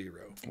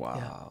 0.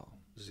 Wow.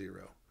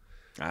 0.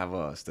 I have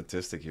a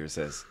statistic here. It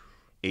says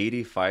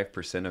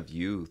 85% of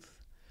youth,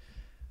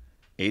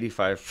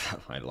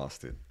 I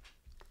lost it.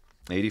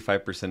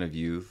 85% of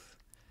youth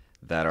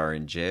that are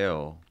in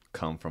jail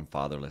come from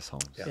fatherless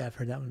homes. Yeah, I've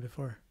heard that one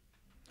before.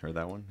 Heard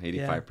that one?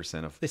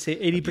 85% of. They say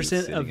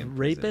 80% of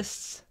rapists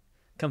rapists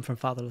come from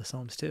fatherless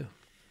homes too.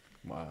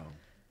 Wow.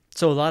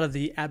 So a lot of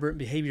the aberrant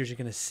behaviors you're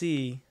going to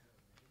see.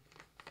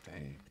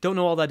 Dang. Don't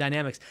know all the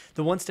dynamics.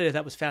 The one study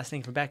that was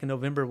fascinating from back in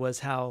November was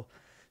how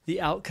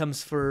the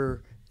outcomes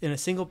in a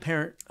single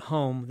parent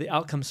home, the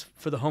outcomes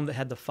for the home that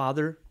had the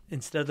father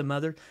instead of the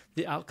mother,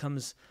 the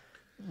outcomes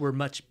were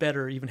much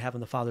better even having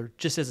the father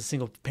just as a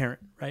single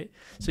parent, right?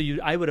 So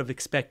I would have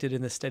expected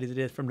in this study they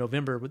did from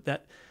November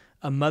that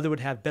a mother would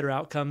have better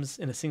outcomes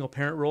in a single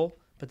parent role,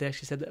 but they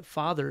actually said that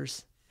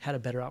fathers had a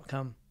better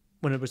outcome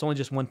when it was only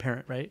just one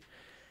parent, right?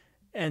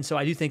 And so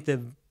I do think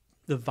the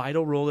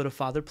vital role that a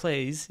father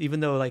plays, even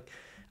though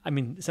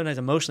sometimes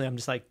emotionally I'm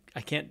just like,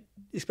 I can't,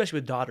 especially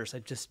with daughters,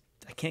 I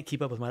can't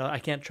keep up with my daughter. I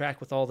can't track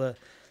with all the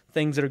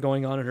things that are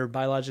going on in her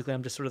biologically.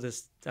 I'm just sort of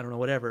this, I don't know,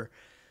 whatever.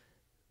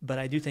 But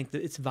I do think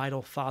that it's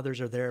vital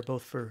fathers are there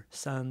both for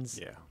sons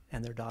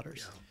and their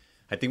daughters. Yeah.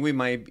 I think we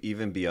might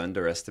even be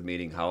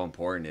underestimating how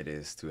important it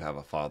is to have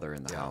a father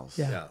in the house.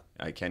 Yeah.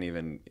 I can't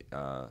even,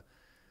 I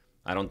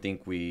don't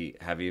think we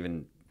have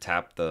even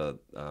tapped the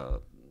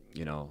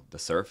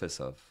surface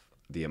of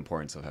the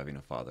importance of having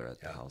a father at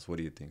the house. What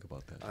do you think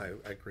about that? I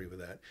agree with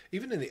that.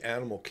 Even in the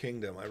animal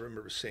kingdom, I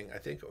remember seeing, I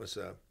think it was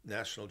a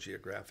National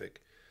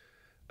Geographic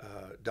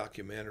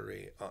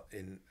documentary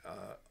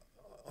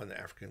on the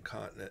African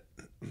continent.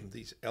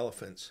 These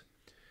elephants,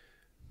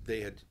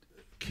 they had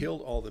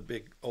killed all the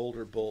big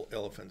older bull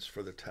elephants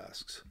for the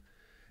tusks.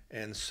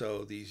 And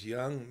so these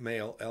young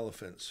male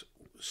elephants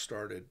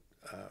started,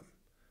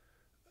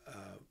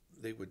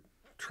 they would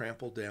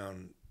trample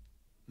down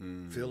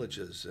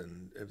villages,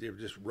 and they were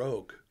just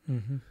rogue.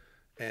 Mm-hmm.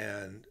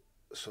 And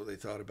so they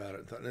thought about it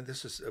and thought, and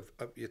this is,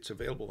 it's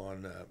available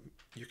on,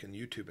 you can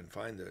YouTube and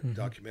find the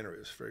documentary. It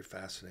was very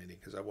fascinating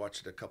because I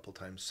watched it a couple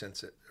times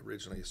since it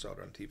originally saw it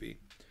on TV.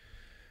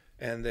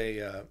 And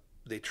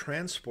they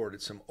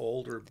transported some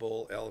older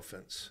bull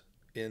elephants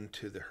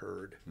into the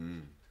herd.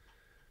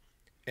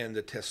 And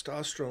the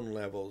testosterone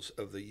levels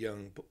of the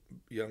young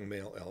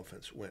male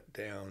elephants went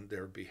down.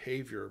 Their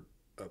behavior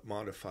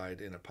modified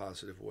in a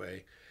positive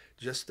way.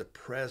 Just the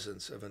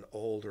presence of an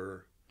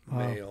older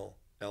male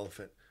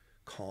elephant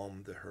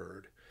calmed the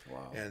herd.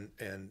 Wow.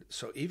 And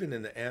so even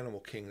in the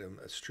animal kingdom,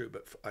 that's true.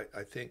 But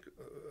I think,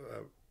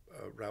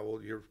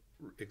 Raul, you're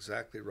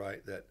exactly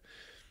right that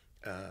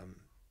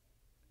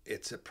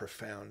it's a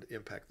profound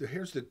impact.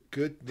 Here's the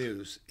good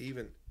news.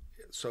 Even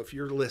so, if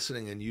you're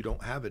listening and you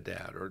don't have a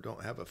dad or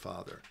don't have a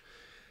father,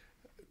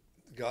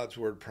 God's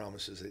word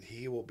promises that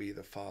he will be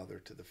the father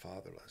to the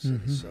fatherless.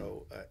 And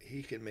so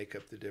he can make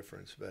up the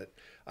difference. But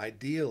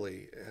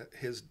ideally,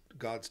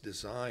 God's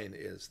design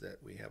is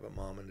that we have a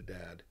mom and a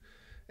dad.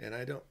 And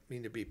I don't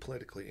mean to be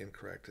politically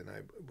incorrect, and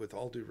with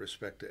all due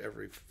respect to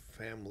every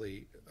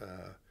family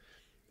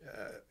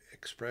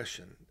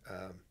expression,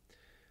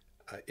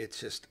 it's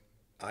just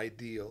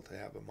ideal to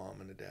have a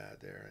mom and a dad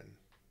there and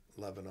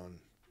loving on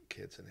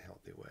kids in a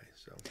healthy way.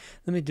 So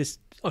Let me just,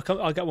 I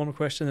got one more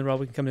question, then Rob,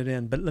 we can come to the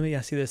end. But let me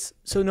ask you this.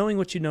 So knowing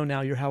what you know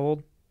now, you're how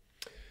old?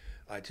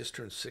 I just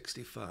turned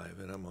 65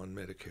 and I'm on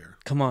Medicare.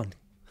 Come on.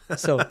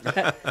 So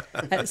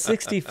at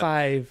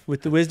 65,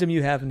 with the wisdom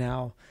you have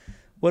now,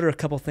 what are a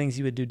couple things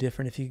you would do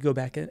different if you could go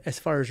back as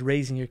far as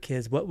raising your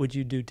kids? What would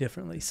you do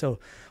differently? So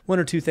one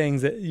or two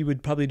things that you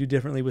would probably do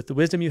differently with the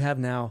wisdom you have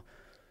now.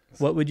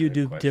 What would you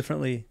do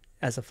differently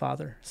as a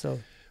father? So,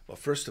 well,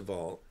 first of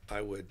all,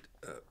 I would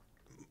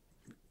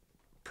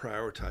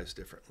prioritize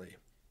differently.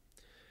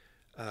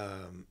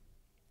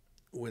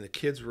 When the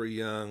kids were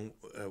young,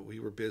 we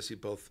were busy.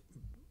 Both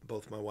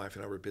my wife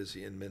and I were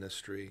busy in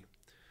ministry.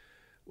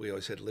 We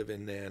always had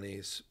live-in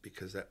nannies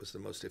because that was the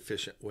most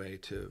efficient way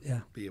to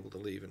be able to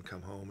leave and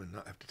come home and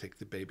not have to take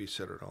the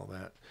babysitter and all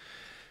that.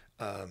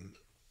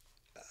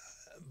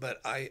 But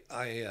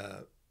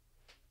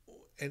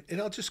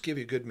and I'll just give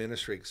you a good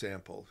ministry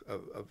example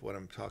of what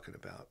I'm talking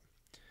about.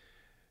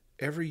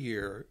 Every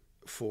year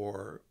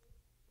for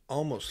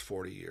almost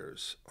 40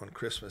 years on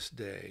Christmas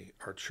Day,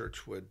 our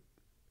church would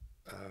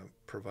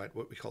provide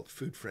what we called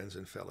Food, Friends,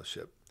 and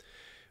Fellowship.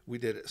 We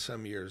did it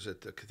some years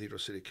at the Cathedral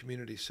City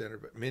Community Center,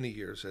 but many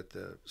years at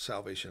the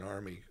Salvation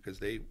Army because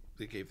they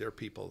gave their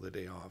people the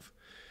day off.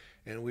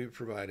 And we would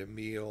provide a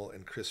meal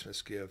and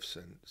Christmas gifts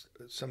and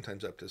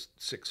sometimes up to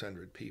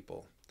 600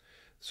 people.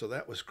 So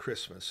that was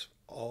Christmas.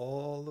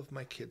 All of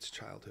my kids'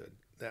 childhood,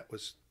 that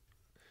was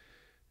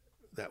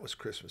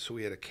Christmas. So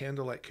we had a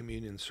candlelight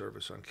communion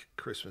service on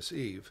Christmas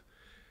Eve,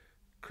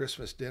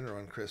 Christmas dinner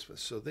on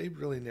Christmas. So they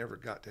really never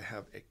got to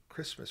have a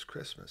Christmas.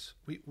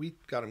 We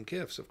got them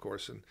gifts, of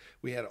course, and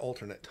we had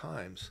alternate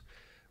times.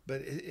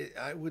 But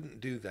I wouldn't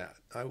do that.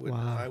 I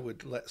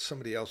would let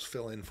somebody else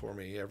fill in for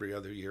me every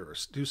other year or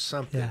do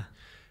something. Yeah.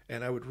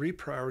 And I would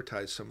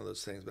reprioritize some of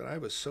those things. But I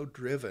was so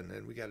driven,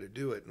 and we got to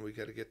do it, and we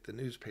got to get the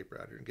newspaper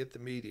out here and get the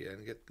media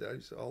and I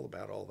was all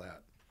about all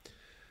that.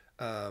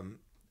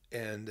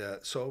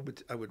 So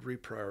I would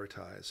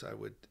reprioritize. I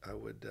would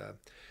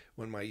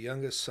when my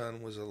youngest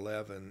son was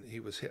 11, he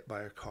was hit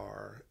by a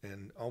car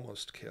and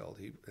almost killed.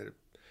 He had a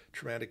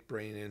traumatic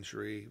brain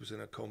injury. He was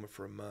in a coma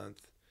for a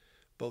month,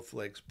 both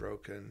legs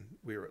broken.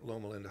 We were at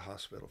Loma Linda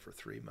Hospital for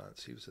 3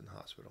 months. He was in the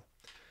hospital.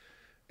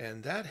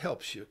 And that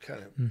helps you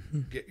kind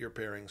of get your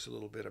bearings a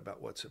little bit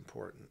about what's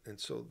important. And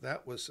so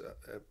that was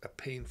a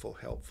painful,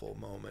 helpful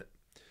moment.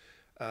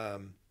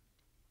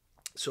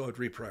 So I'd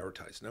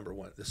reprioritize, number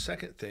one. The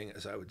second thing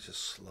is I would just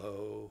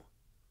slow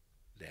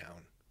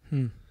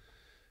down.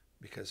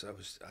 Because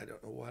I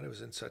don't know what I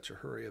was in such a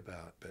hurry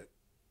about, but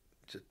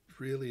to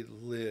really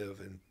live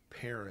and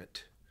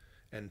parent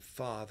and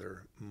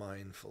father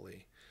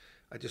mindfully.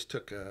 I just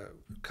took a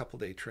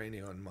couple-day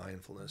training on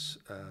mindfulness,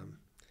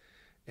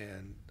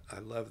 and I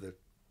love the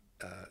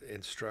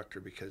instructor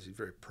because he's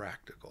very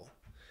practical.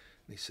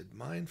 And he said,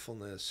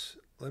 mindfulness,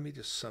 let me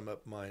just sum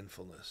up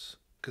mindfulness,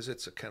 because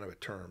it's a kind of a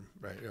term,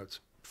 right?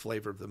 It's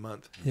flavor of the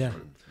month. Yeah.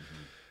 Sort of.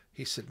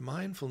 He said,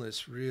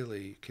 mindfulness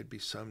really could be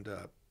summed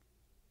up,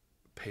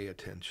 pay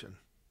attention.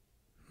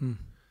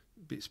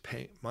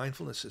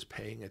 Mindfulness is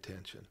paying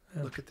attention.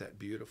 Yeah. Look at that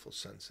beautiful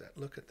sunset.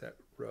 Look at that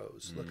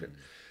rose.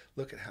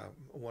 Look at how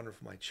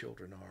wonderful my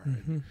children are.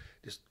 And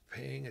just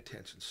paying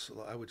attention.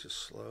 I would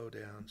just slow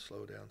down,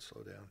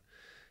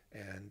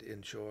 and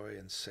enjoy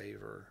and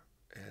savor.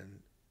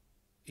 And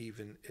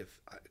even if,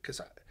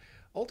 because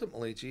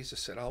ultimately Jesus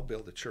said, I'll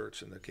build a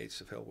church and the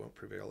gates of hell won't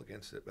prevail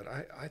against it. But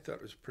I thought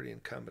it was pretty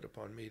incumbent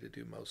upon me to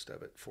do most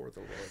of it for the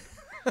Lord.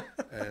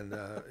 And,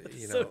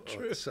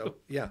 so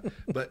yeah.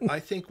 But I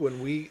think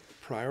when we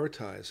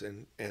prioritize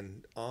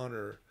and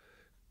honor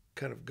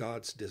kind of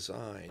God's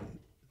design,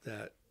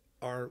 that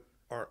our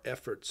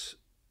efforts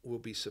will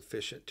be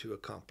sufficient to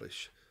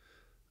accomplish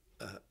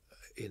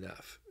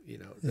enough,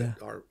 that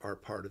are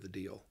part of the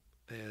deal.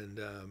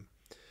 And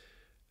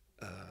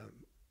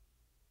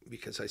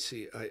because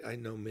I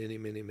know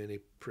many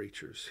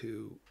preachers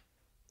who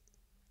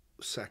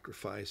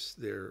sacrifice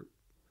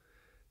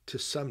to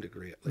some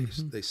degree at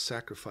least, they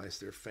sacrifice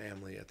their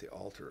family at the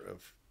altar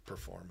of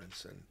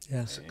performance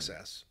and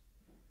success.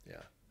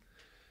 Yeah.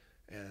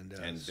 And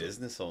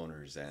business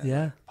owners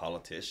and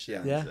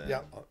politicians.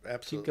 Yeah,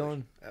 absolutely. Keep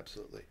going.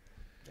 Absolutely.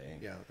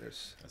 Dang. Yeah,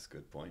 that's a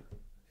good point.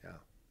 Yeah.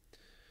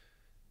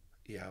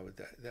 Yeah, with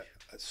that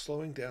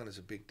slowing down is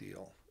a big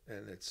deal,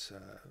 and it's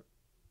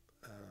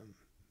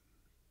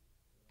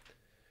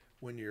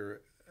when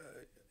you're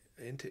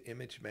into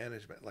image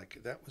management, like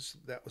that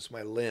was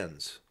my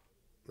lens.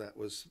 That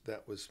was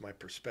my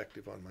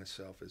perspective on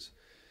myself. Is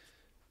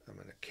I'm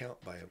an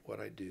account by what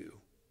I do.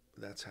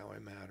 That's how I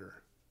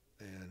matter.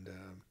 And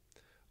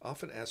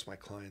often ask my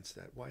clients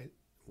that, why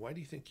do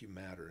you think you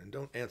matter? And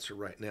don't answer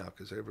right now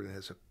because everybody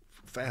has a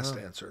fast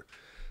answer.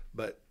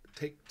 But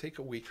take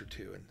a week or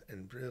two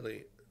and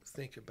really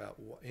think about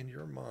what, in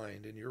your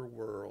mind, in your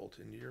world,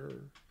 in your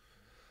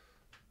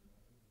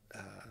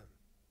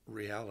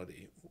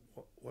reality,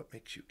 what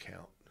makes you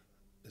count?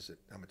 Is it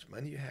how much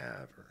money you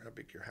have, or how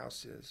big your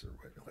house is, or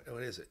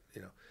what is it?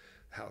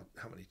 How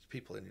many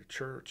people in your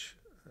church?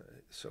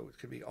 So it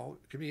could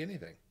be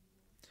anything.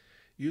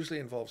 Usually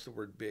involves the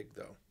word big,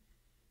 though.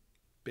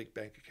 Big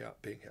bank account,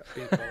 big house,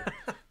 big home,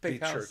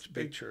 big house, church,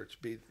 big church,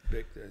 big,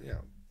 big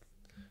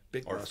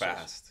Or muscles,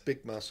 fast.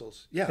 big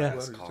muscles. Yeah, Yeah.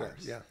 well,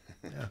 Cars. yeah,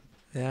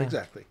 Yeah.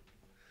 exactly.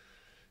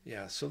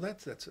 Yeah, so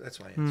that's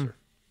my answer.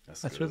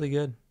 That's good. really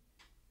good.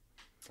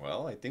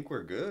 Well, I think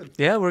we're good.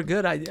 Yeah, we're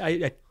good.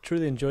 I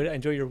truly enjoyed it. I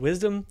enjoy your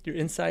wisdom, your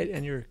insight,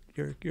 and your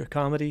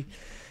comedy.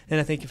 And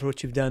I thank you for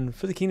what you've done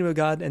for the kingdom of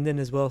God, and then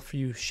as well for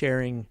you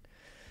sharing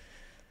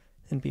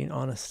and being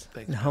honest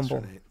Thanks, and Pastor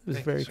humble. Nate. It was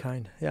Thank very you, sir.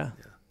 kind. Yeah.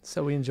 Yeah.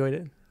 So we enjoyed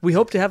it. We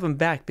hope to have him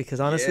back because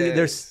honestly,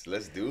 Yes,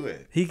 let's do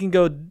it. he can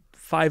go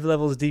 5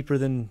 levels deeper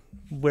than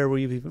where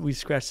we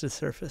scratched the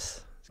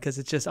surface. Because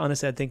it's just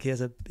honestly, I think he's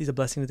a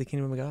blessing to the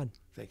kingdom of God.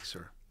 Thanks,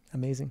 sir.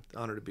 Amazing.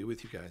 Honor to be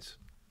with you guys.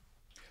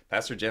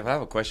 Pastor Jeff, I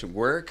have a question.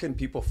 Where can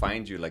people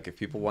find you? Like if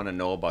people want to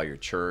know about your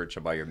church,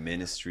 about your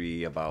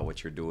ministry, about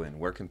what you're doing,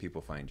 where can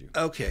people find you?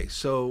 Okay,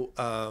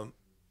 so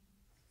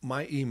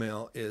my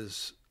email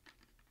is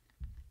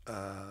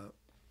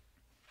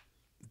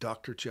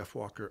Dr. Jeff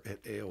Walker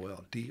at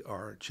AOL,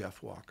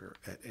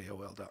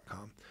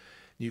 drjeffwalker@aol.com.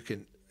 You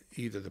can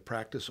either the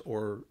practice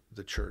or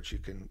the church. You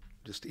can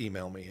just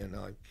email me and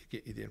I'll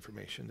get you the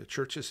information. The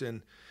church is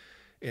in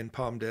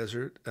Palm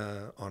Desert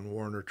on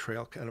Warner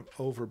Trail, kind of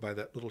over by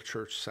that little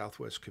church,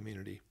 Southwest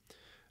Community.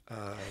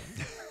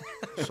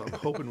 So I'm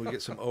hoping we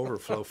get some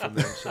overflow from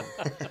them. So,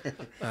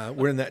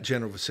 we're in that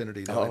general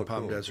vicinity though, in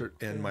Palm Desert.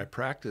 And my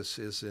practice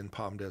is in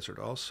Palm Desert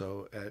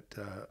also at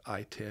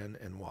I-10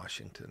 and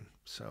Washington.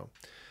 So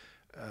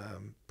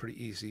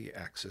pretty easy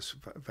access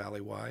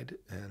valley-wide.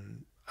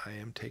 And I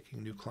am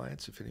taking new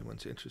clients if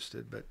anyone's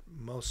interested. But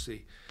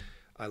mostly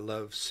I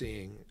love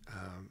seeing,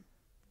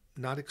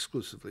 not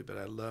exclusively, but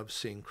I love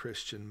seeing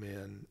Christian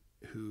men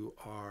who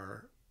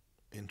are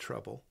in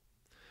trouble.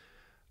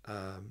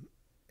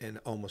 And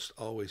almost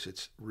always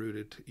it's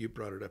rooted, you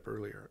brought it up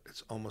earlier,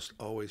 it's almost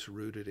always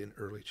rooted in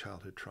early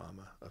childhood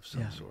trauma of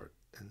some sort.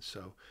 And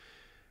so,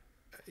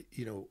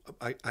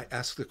 I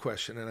ask the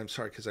question, and I'm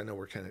sorry because I know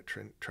we're kind of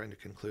trying to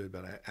conclude,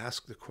 but I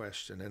ask the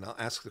question, and I'll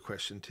ask the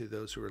question to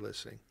those who are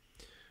listening.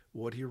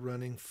 What are you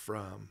running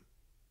from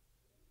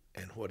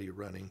and what are you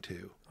running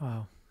to?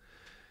 Wow.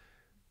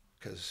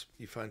 Because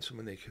you find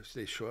someone, they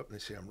show up and they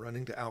say, I'm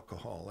running to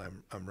alcohol,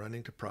 I'm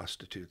running to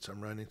prostitutes, I'm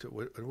running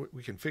to,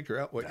 we can figure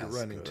out what you're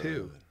running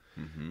to,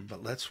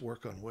 but let's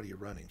work on what are you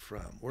running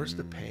from? Where's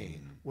the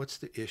pain? What's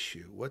the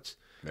issue? What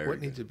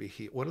needs to be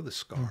healed? What are the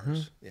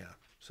scars? Yeah.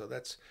 So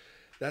that's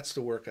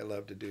the work I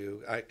love to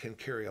do. I can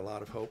carry a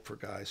lot of hope for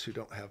guys who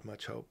don't have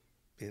much hope.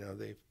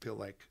 They feel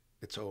like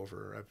it's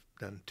over. I've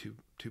done too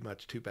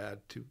much, too bad,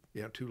 too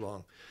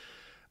long.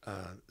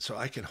 So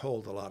I can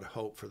hold a lot of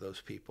hope for those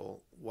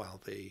people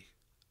while they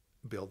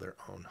build their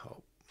own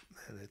hope,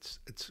 and it's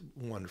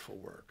wonderful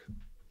work.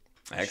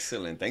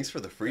 Excellent. Thanks for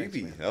the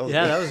freebie.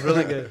 That was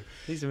really good.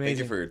 He's amazing. Thank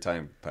you for your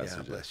time, Pastor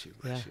Jeff. Bless you.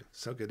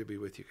 So good to be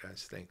with you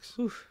guys. Thanks.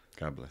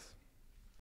 God bless.